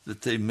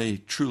 that they may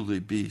truly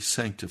be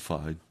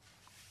sanctified.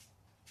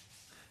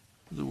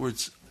 In other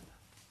words,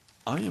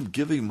 I am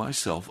giving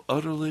myself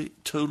utterly,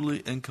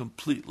 totally, and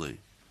completely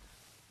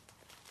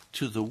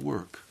to the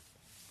work,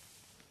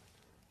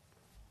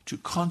 to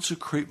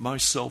consecrate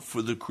myself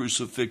for the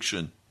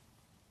crucifixion.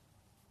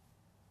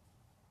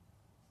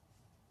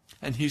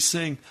 And he's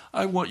saying,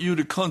 I want you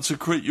to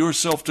consecrate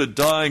yourself to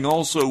dying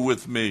also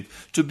with me,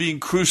 to being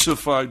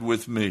crucified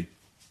with me.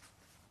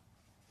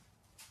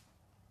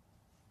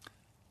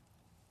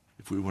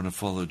 If we want to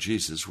follow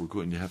Jesus, we're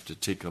going to have to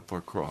take up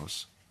our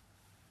cross.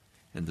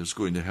 And there's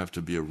going to have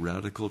to be a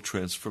radical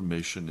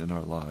transformation in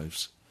our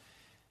lives.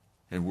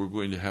 And we're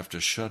going to have to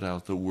shut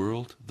out the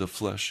world, the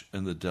flesh,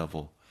 and the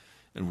devil.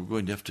 And we're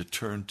going to have to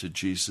turn to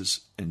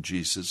Jesus and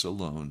Jesus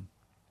alone.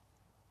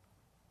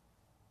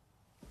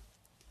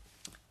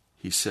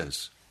 He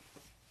says,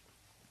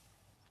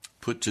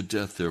 put to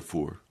death,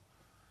 therefore,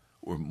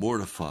 or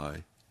mortify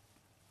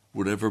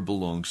whatever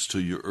belongs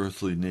to your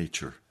earthly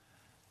nature.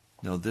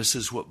 Now, this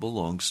is what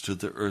belongs to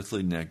the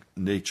earthly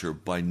nature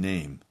by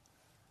name: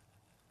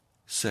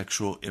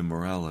 sexual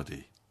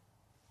immorality,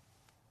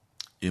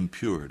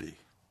 impurity.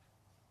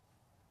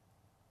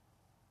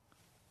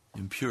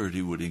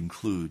 Impurity would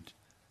include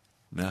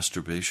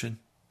masturbation,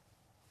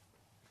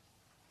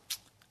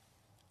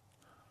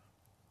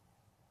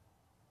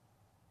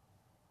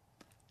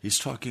 he's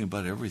talking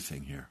about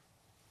everything here.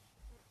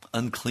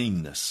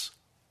 Uncleanness,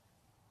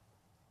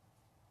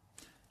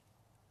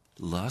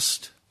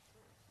 lust,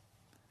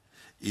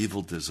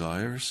 evil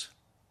desires.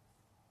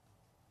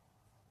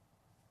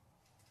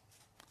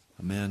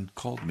 A man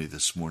called me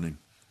this morning.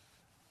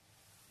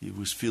 He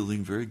was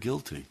feeling very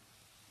guilty.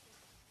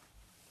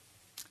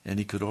 And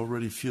he could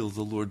already feel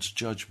the Lord's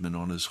judgment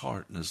on his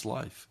heart and his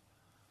life.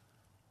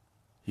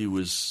 He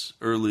was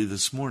early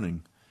this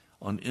morning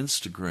on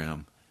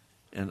Instagram,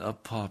 and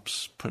up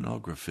pops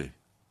pornography.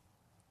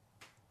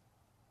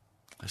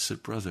 I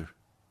said, brother,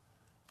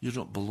 you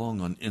don't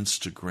belong on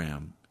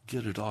Instagram.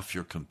 Get it off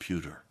your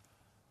computer.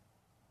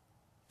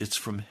 It's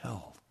from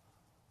hell.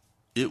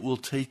 It will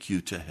take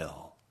you to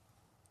hell.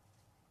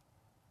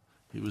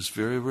 He was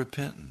very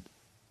repentant.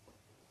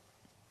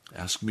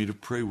 Asked me to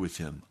pray with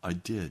him. I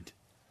did.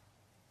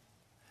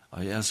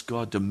 I asked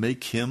God to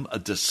make him a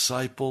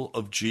disciple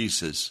of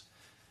Jesus,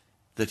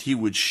 that he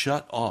would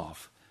shut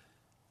off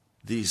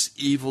these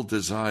evil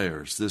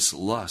desires, this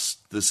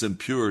lust, this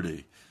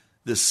impurity,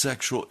 this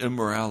sexual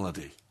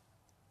immorality.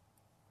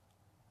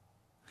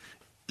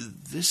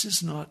 This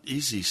is not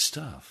easy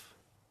stuff.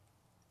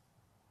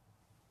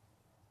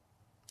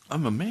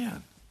 I'm a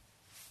man.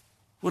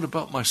 What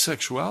about my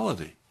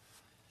sexuality?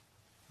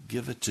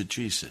 Give it to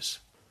Jesus.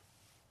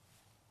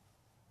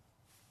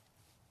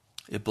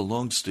 It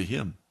belongs to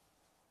him.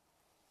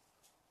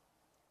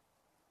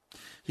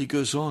 He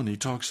goes on, he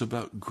talks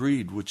about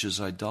greed, which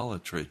is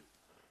idolatry.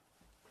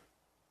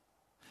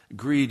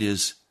 Greed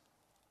is,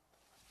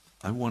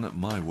 I want it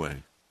my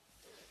way.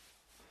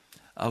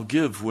 I'll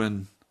give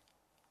when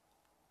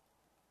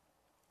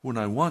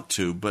I want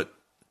to, but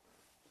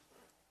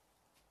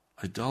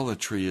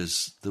idolatry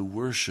is the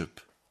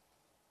worship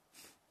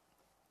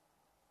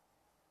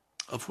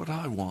of what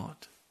I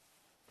want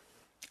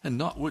and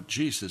not what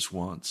Jesus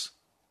wants.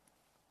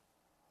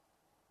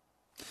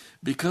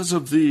 Because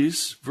of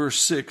these, verse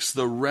 6,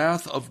 the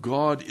wrath of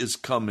God is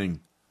coming.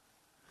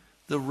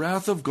 The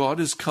wrath of God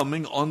is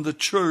coming on the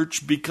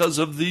church because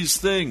of these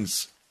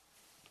things.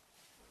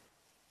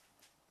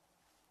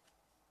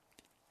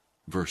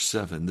 Verse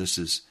 7, this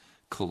is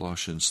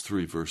Colossians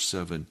 3, verse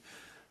 7.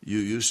 You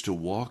used to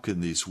walk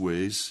in these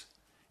ways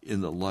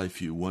in the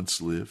life you once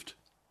lived,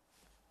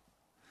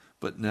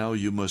 but now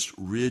you must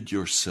rid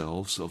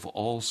yourselves of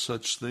all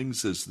such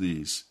things as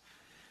these.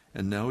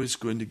 And now he's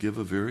going to give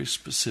a very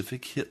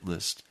specific hit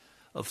list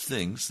of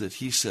things that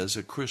he says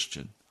a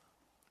Christian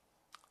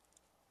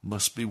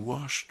must be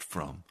washed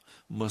from,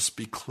 must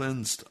be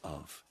cleansed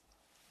of.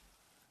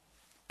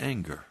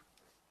 Anger,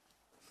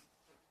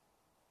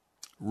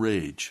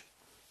 rage,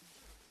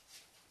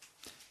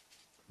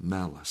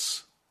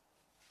 malice,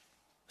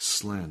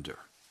 slander,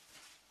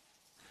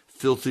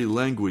 filthy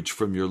language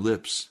from your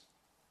lips.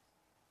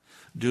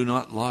 Do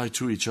not lie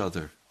to each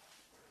other,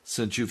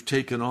 since you've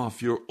taken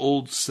off your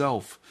old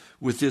self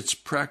with its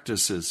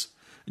practices.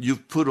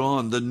 You've put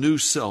on the new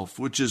self,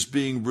 which is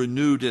being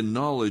renewed in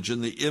knowledge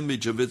in the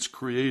image of its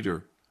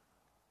Creator.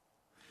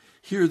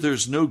 Here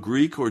there's no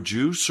Greek or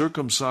Jew,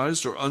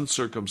 circumcised or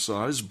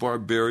uncircumcised,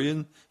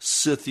 barbarian,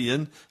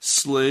 Scythian,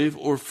 slave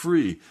or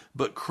free,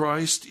 but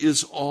Christ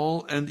is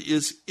all and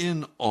is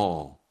in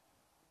all.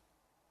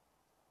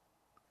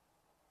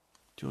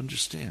 Do you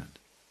understand?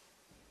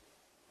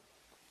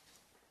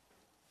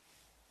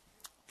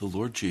 The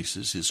Lord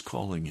Jesus is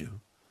calling you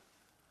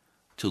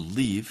to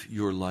leave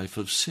your life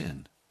of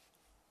sin.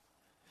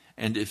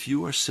 And if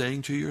you are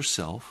saying to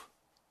yourself,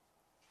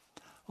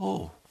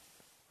 oh,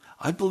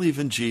 I believe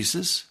in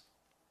Jesus.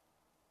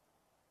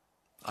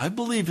 I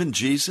believe in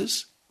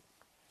Jesus.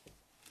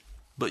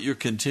 But you're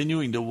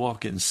continuing to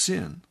walk in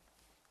sin.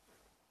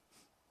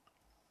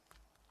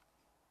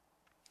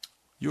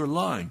 You're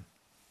lying.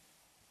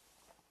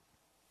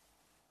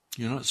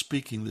 You're not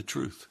speaking the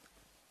truth.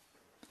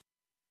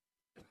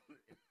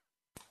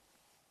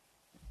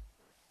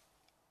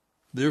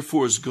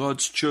 Therefore, as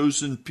God's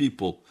chosen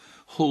people,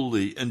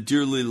 holy and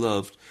dearly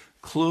loved,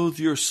 clothe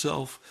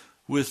yourself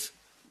with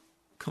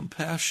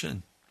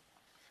compassion,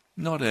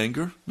 not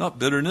anger, not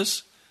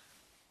bitterness,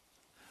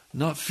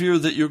 not fear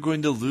that you're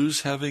going to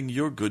lose having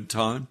your good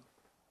time.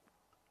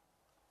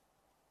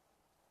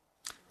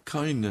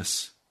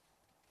 Kindness,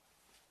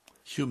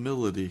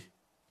 humility,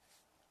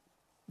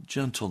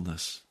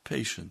 gentleness,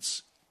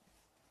 patience.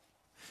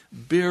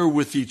 Bear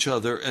with each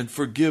other and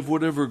forgive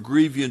whatever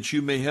grievance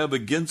you may have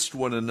against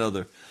one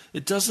another.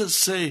 It doesn't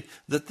say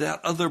that that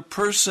other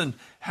person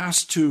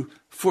has to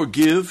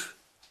forgive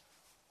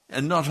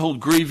and not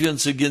hold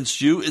grievance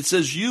against you. It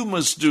says you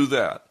must do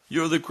that.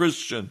 You're the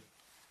Christian.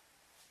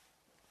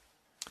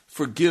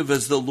 Forgive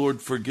as the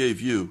Lord forgave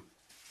you.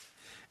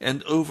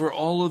 And over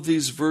all of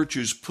these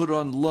virtues, put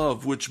on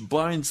love, which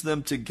binds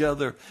them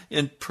together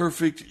in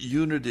perfect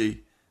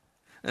unity.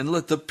 And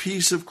let the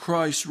peace of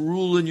Christ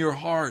rule in your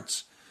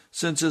hearts,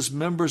 since as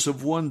members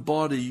of one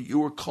body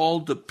you are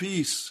called to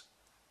peace.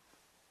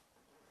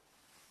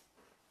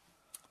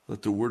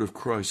 Let the word of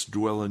Christ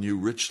dwell in you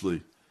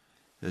richly,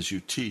 as you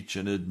teach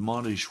and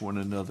admonish one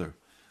another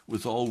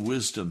with all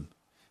wisdom,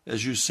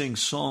 as you sing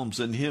psalms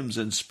and hymns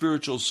and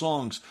spiritual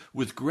songs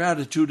with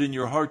gratitude in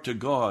your heart to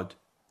God.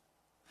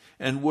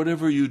 And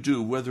whatever you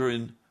do, whether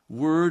in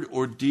word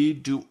or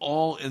deed, do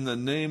all in the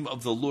name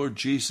of the Lord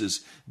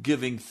Jesus,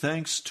 giving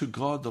thanks to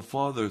God the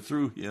Father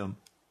through him.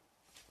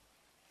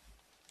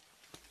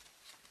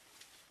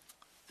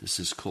 This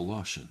is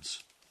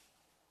Colossians.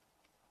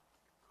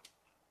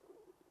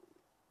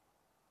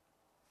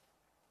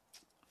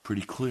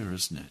 Pretty clear,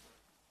 isn't it?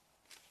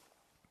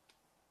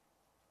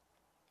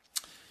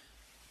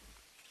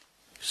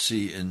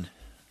 See, in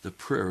the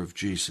prayer of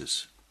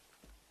Jesus,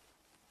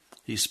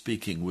 he's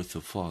speaking with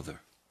the Father.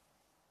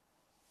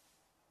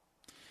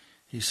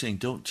 He's saying,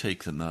 don't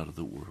take them out of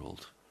the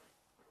world.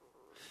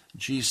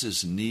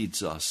 Jesus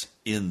needs us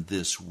in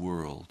this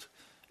world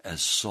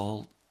as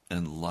salt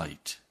and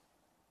light.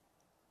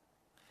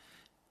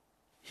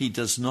 He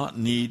does not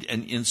need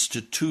an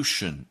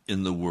institution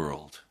in the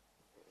world.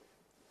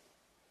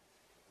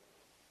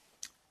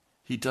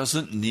 He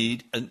doesn't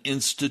need an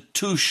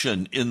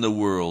institution in the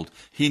world.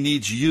 He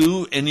needs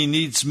you and he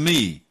needs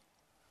me,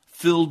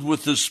 filled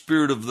with the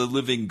Spirit of the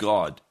living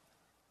God.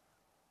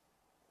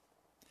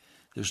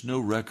 There's no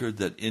record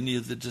that any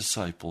of the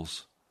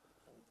disciples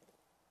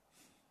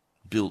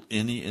built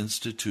any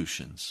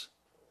institutions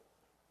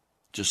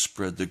to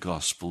spread the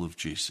gospel of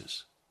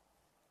Jesus.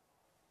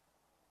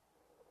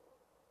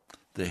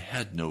 They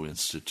had no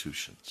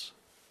institutions.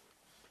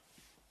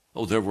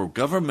 Oh, there were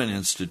government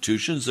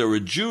institutions, there were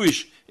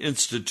Jewish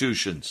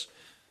institutions.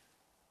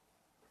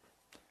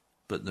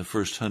 But in the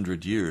first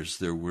 100 years,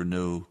 there were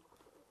no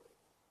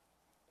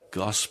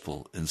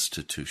gospel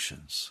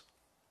institutions.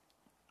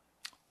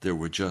 There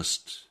were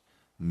just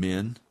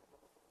men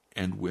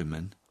and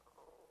women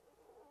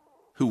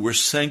who were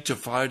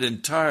sanctified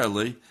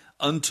entirely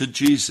unto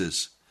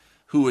Jesus,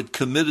 who had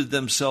committed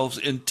themselves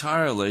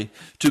entirely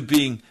to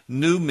being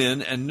new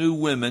men and new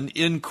women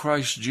in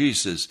Christ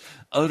Jesus,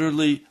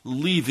 utterly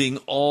leaving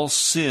all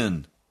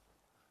sin,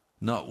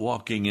 not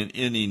walking in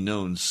any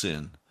known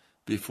sin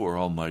before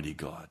Almighty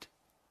God.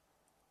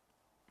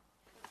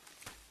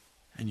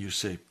 And you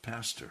say,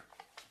 Pastor,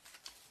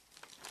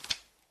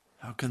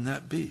 how can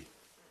that be?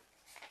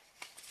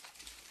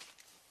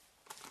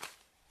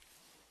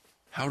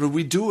 How do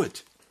we do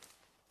it?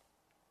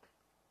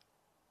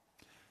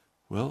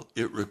 Well,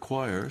 it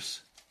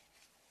requires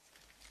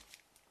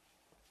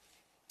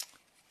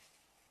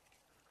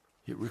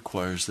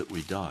that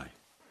we die.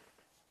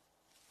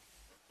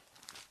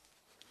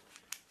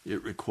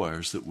 It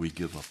requires that we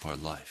give up our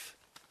life.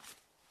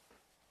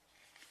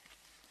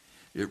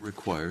 It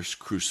requires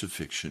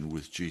crucifixion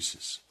with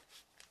Jesus.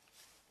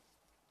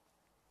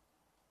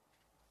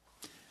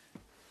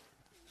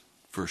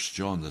 1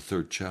 John, the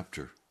 3rd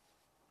chapter.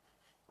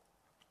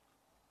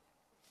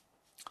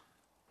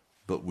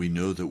 But we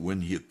know that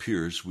when he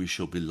appears, we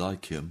shall be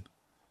like him,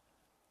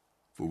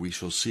 for we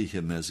shall see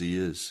him as he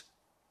is.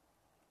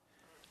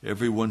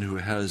 Everyone who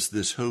has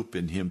this hope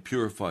in him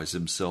purifies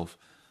himself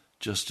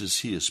just as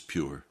he is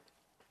pure.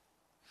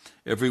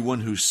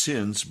 Everyone who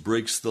sins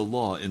breaks the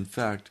law. In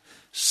fact,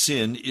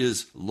 sin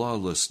is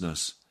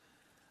lawlessness.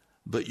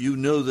 But you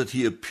know that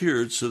he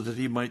appeared so that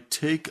he might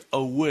take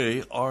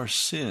away our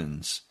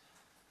sins.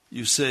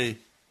 You say,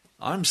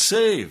 I'm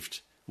saved.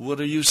 What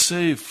are you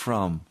saved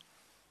from?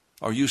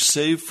 Are you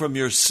saved from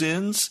your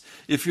sins?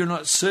 If you're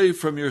not saved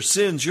from your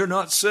sins, you're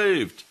not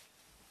saved.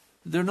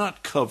 They're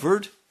not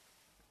covered.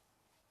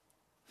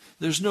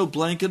 There's no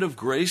blanket of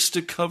grace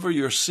to cover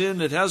your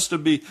sin. It has to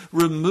be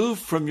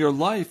removed from your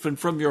life and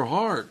from your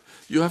heart.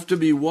 You have to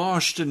be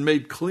washed and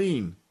made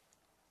clean.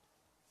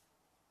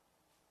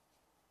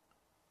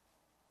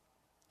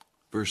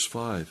 Verse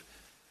 5.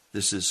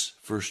 This is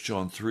 1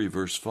 John 3,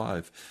 verse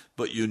 5.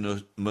 But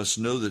you must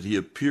know that he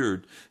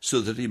appeared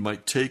so that he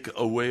might take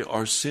away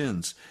our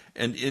sins.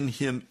 And in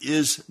him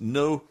is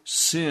no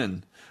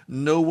sin.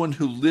 No one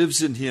who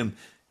lives in him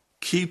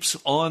keeps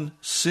on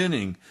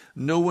sinning.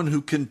 No one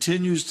who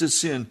continues to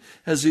sin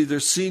has either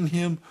seen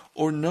him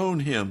or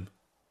known him.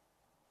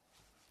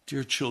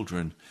 Dear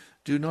children,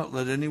 Do not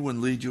let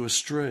anyone lead you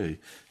astray.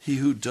 He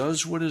who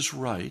does what is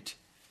right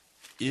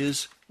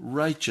is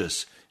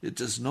righteous. It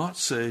does not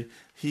say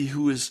he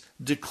who is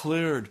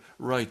declared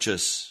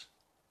righteous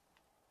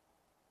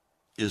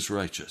is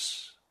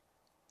righteous.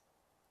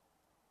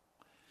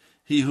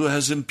 He who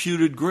has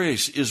imputed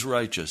grace is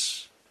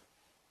righteous.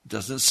 It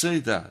doesn't say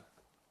that.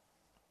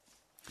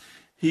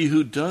 He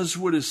who does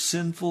what is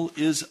sinful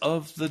is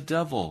of the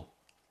devil.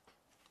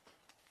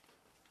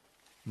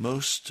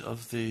 Most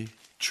of the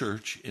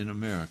church in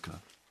America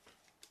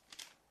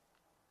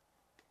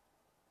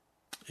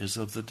is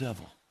of the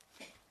devil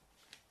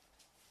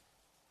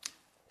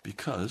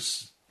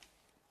because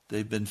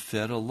they've been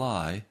fed a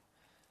lie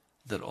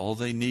that all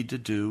they need to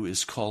do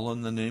is call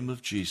on the name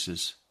of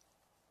Jesus,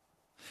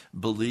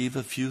 believe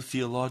a few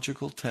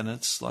theological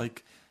tenets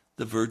like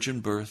the virgin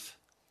birth,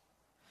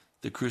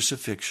 the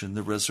crucifixion,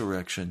 the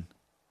resurrection,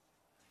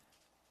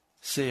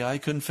 say, I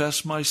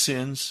confess my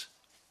sins,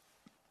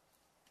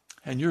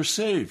 and you're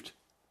saved.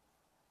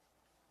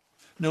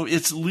 No,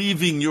 it's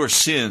leaving your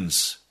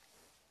sins.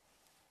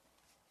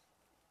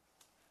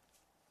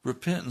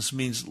 Repentance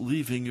means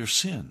leaving your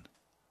sin.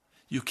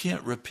 You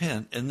can't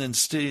repent and then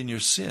stay in your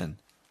sin.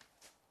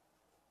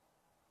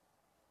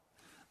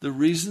 The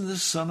reason the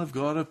Son of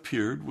God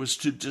appeared was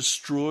to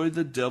destroy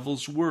the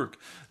devil's work.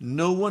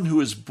 No one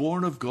who is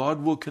born of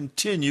God will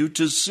continue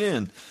to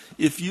sin.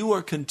 If you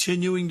are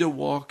continuing to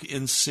walk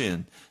in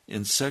sin,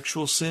 in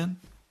sexual sin,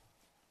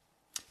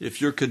 if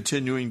you're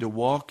continuing to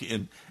walk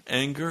in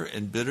anger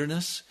and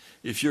bitterness,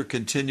 if you're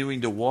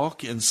continuing to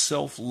walk in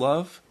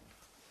self-love,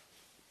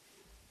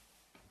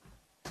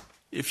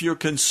 if you're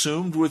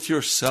consumed with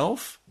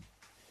yourself,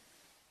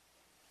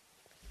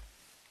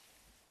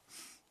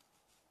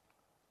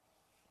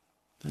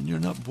 then you're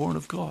not born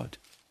of God.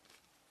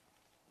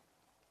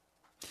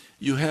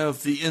 You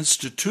have the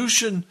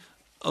institution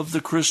of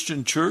the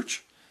Christian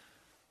church.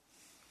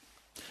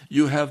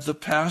 You have the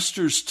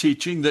pastors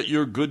teaching that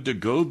you're good to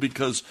go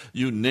because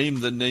you name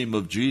the name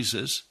of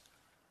Jesus.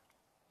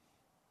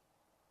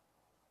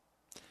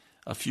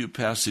 A few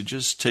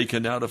passages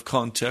taken out of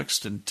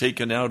context and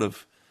taken out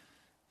of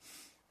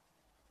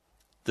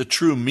the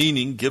true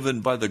meaning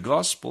given by the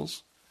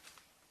Gospels.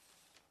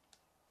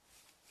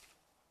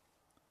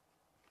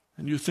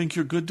 And you think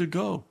you're good to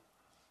go.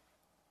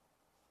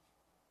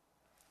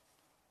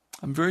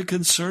 I'm very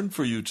concerned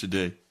for you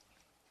today.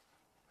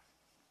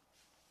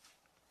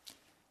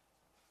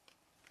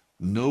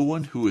 No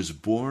one who is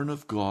born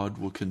of God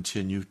will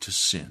continue to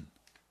sin.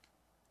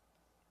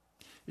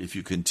 If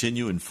you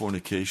continue in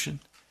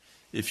fornication,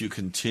 if you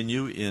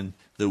continue in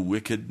the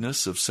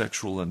wickedness of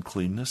sexual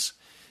uncleanness,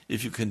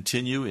 if you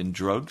continue in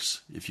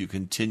drugs, if you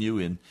continue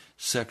in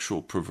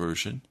sexual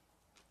perversion,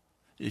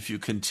 if you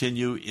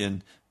continue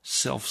in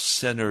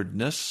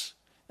self-centeredness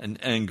and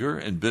anger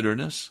and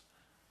bitterness,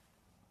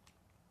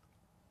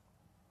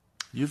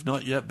 you've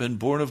not yet been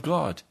born of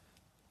God.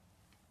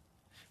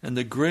 And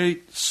the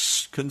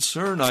great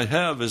concern I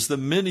have is the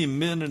many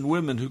men and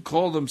women who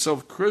call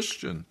themselves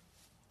Christian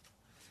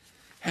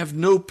have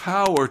no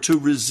power to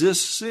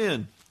resist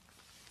sin.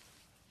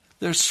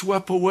 They're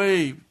swept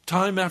away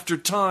time after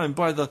time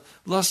by the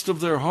lust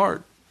of their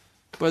heart,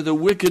 by the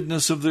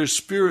wickedness of their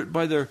spirit,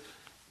 by their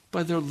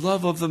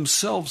love of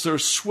themselves. They're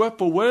swept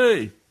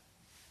away.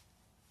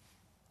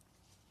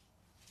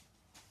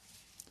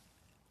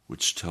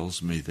 Which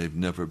tells me they've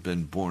never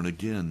been born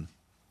again.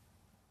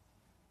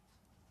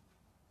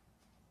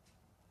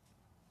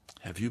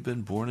 Have you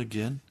been born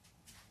again?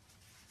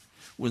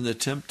 When the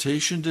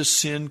temptation to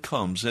sin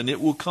comes, and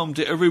it will come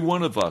to every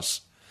one of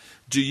us,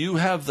 do you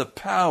have the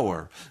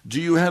power,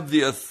 do you have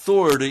the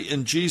authority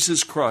in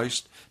Jesus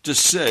Christ to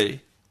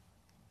say,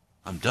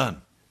 I'm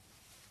done.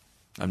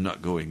 I'm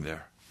not going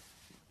there.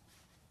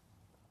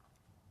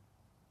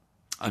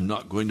 I'm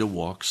not going to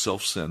walk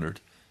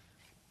self-centered.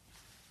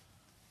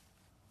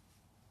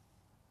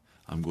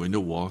 I'm going to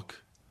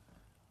walk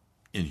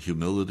in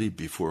humility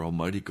before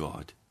Almighty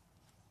God.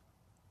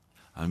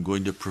 I'm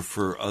going to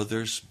prefer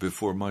others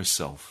before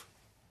myself.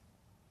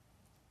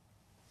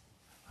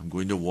 I'm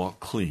going to walk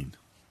clean.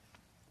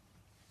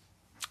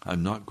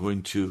 I'm not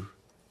going to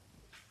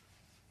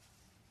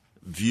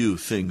view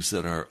things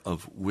that are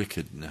of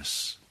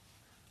wickedness.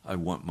 I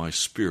want my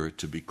spirit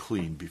to be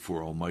clean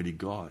before Almighty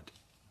God.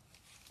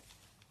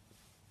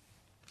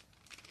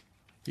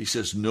 He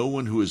says, no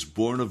one who is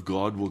born of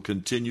God will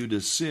continue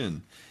to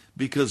sin.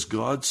 Because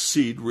God's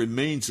seed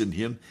remains in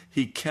him,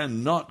 he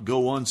cannot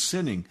go on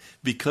sinning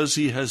because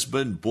he has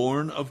been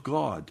born of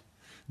God.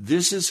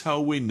 This is how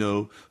we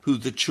know who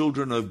the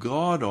children of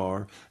God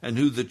are and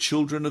who the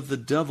children of the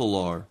devil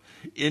are.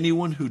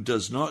 Anyone who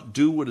does not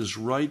do what is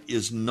right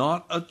is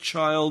not a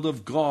child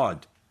of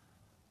God,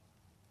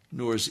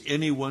 nor is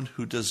anyone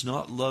who does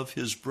not love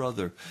his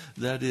brother.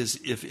 That is,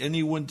 if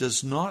anyone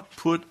does not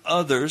put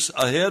others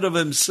ahead of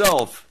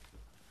himself,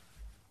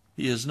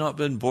 he has not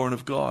been born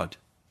of God.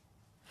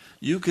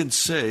 You can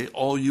say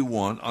all you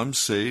want, I'm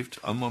saved,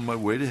 I'm on my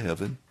way to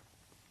heaven.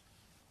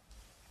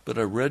 But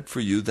I read for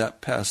you that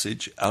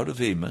passage out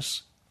of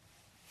Amos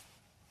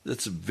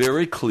that's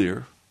very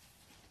clear.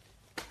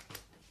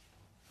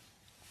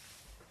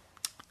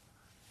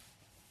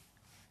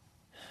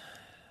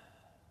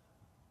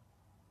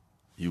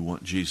 You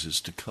want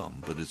Jesus to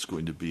come, but it's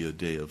going to be a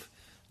day of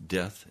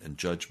death and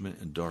judgment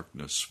and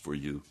darkness for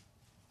you.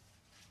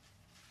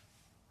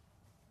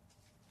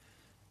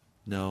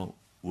 Now,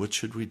 what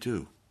should we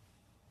do?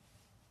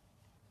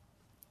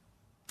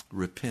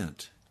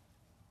 Repent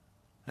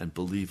and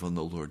believe on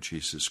the Lord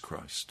Jesus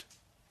Christ.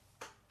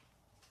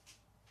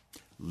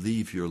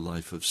 Leave your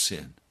life of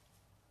sin.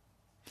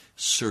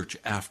 Search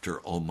after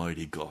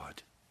Almighty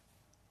God.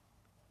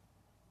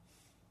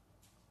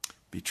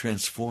 Be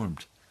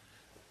transformed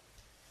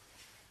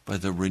by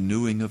the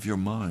renewing of your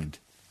mind.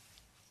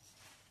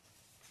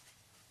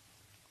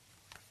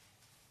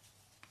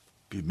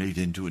 Be made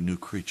into a new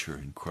creature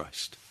in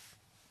Christ.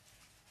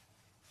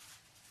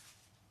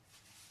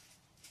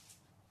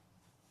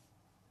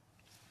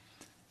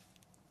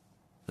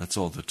 That's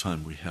all the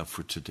time we have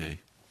for today.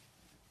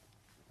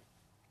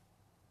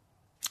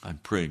 I'm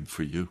praying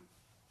for you.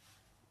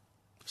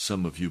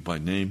 Some of you by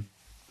name,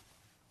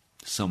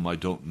 some I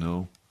don't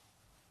know,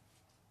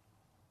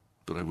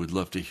 but I would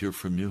love to hear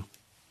from you.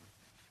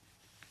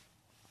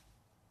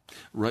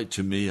 Write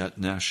to me at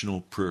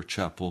National Prayer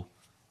Chapel,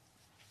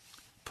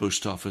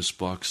 Post Office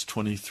Box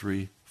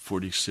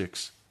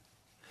 2346,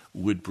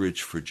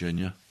 Woodbridge,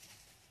 Virginia,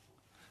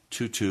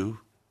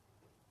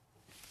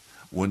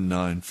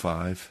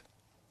 22195.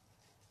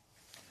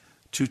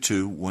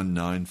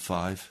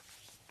 22195.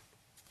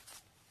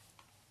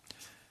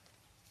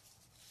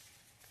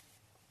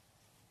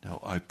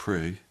 Now I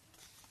pray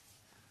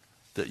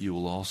that you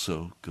will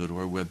also go to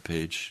our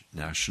webpage,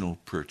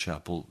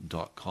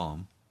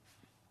 nationalprayerchapel.com.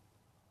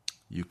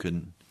 You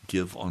can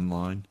give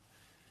online.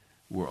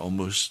 We're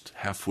almost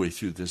halfway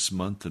through this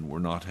month, and we're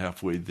not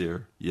halfway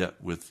there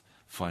yet with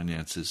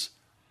finances.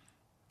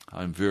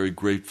 I'm very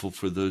grateful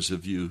for those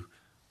of you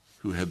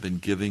who have been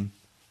giving.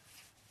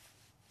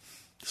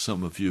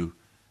 Some of you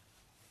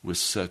with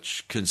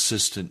such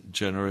consistent,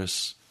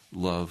 generous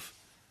love.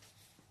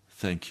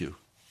 Thank you.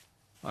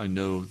 I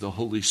know the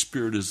Holy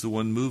Spirit is the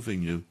one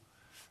moving you.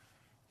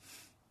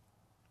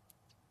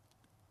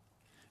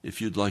 If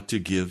you'd like to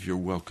give, you're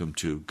welcome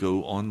to.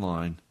 Go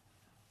online,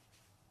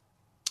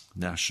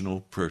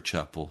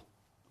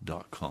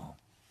 nationalprayerchapel.com.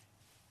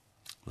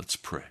 Let's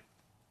pray.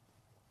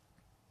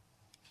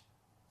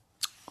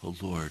 Oh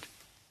Lord,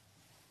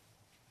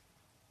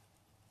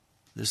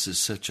 this is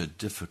such a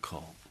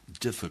difficult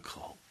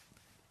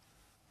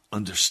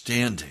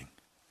understanding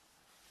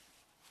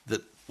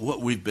that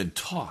what we've been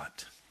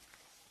taught,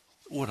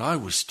 what I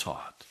was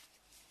taught,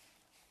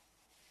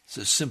 is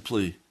to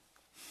simply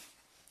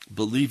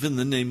believe in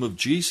the name of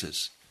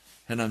Jesus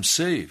and I'm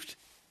saved.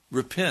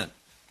 Repent.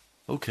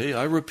 Okay,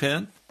 I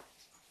repent.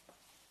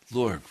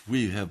 Lord,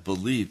 we have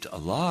believed a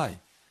lie.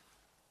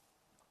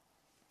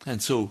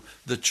 And so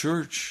the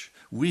church,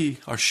 we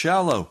are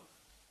shallow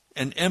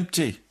and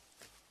empty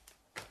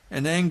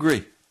and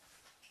angry,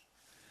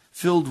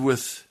 filled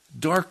with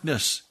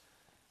darkness,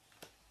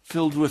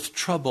 filled with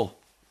trouble.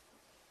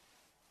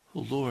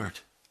 Oh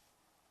Lord,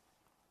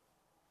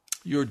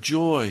 your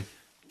joy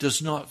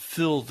does not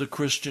fill the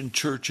Christian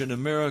church in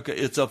America.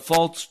 It's a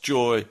false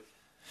joy.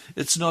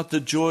 It's not the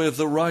joy of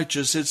the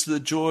righteous. It's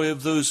the joy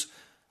of those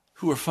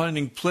who are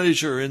finding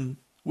pleasure in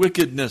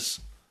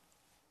wickedness.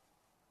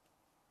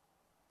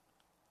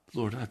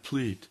 Lord, I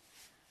plead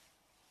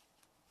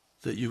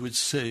that you would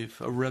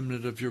save a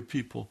remnant of your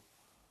people,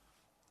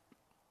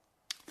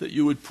 that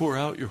you would pour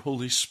out your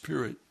Holy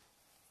Spirit,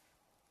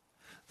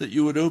 that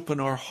you would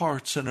open our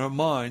hearts and our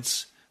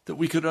minds, that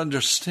we could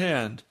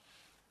understand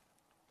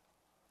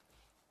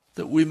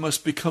that we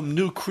must become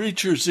new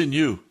creatures in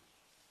you,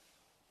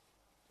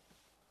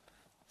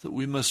 that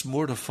we must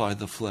mortify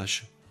the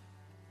flesh,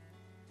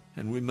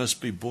 and we must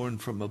be born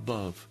from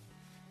above.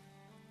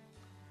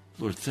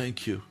 Lord,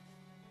 thank you.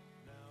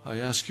 I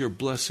ask your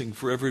blessing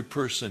for every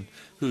person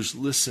who's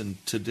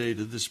listened today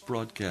to this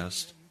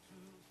broadcast.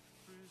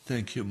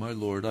 Thank you, my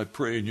Lord. I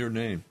pray in your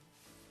name.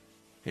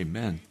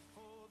 Amen.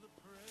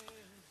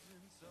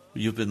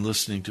 You've been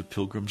listening to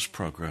Pilgrim's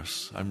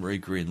Progress. I'm Ray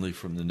Greenlee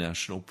from the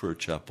National Prayer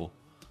Chapel.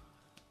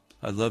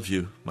 I love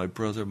you, my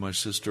brother, my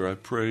sister. I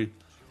pray,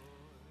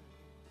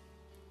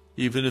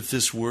 even if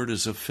this word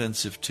is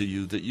offensive to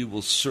you, that you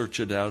will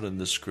search it out in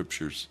the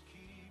Scriptures.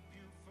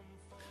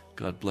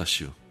 God bless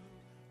you.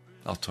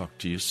 I'll talk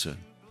to you soon.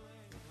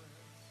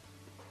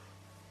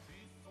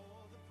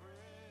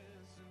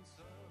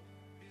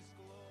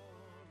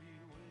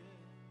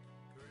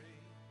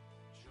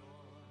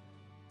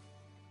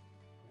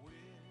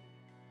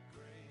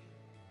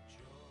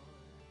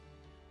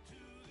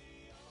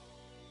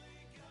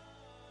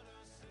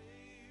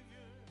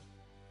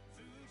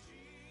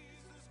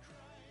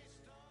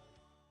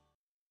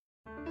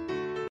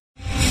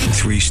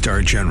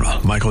 Three-star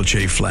General Michael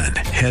J. Flynn,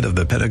 head of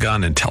the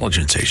Pentagon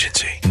Intelligence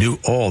Agency, knew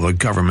all the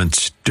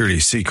government's dirty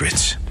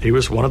secrets. He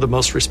was one of the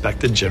most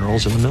respected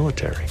generals in the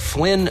military.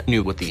 Flynn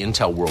knew what the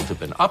intel world had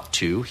been up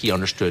to. He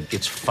understood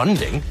its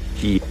funding.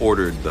 He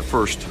ordered the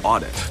first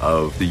audit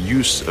of the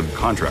use of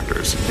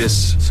contractors.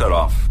 This set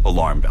off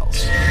alarm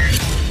bells.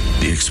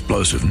 The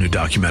explosive new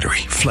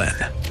documentary, Flynn,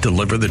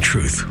 deliver the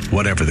truth,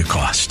 whatever the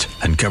cost,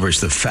 uncovers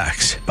the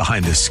facts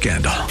behind this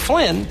scandal.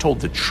 Flynn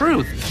told the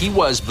truth. He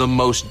was the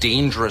most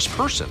dangerous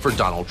person for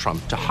Donald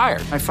Trump to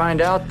hire. I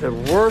find out the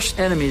worst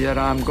enemy that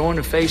I'm going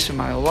to face in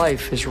my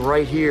life is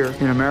right here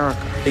in America.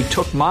 They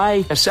took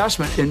my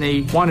assessment and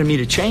they wanted me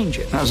to change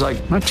it. And I was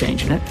like, I'm not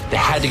changing it. They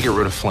had to get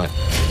rid of Flynn.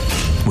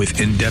 With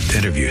in-depth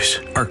interviews,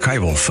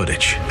 archival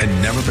footage,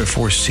 and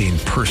never-before-seen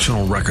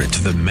personal records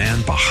of the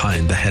man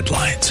behind the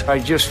headlines. I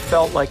just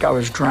felt like I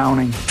was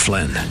drowning.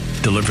 Flynn,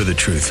 deliver the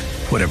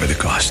truth, whatever the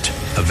cost.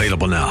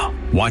 Available now.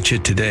 Watch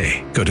it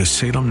today. Go to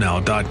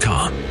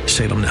salemnow.com.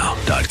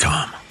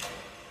 salemnow.com.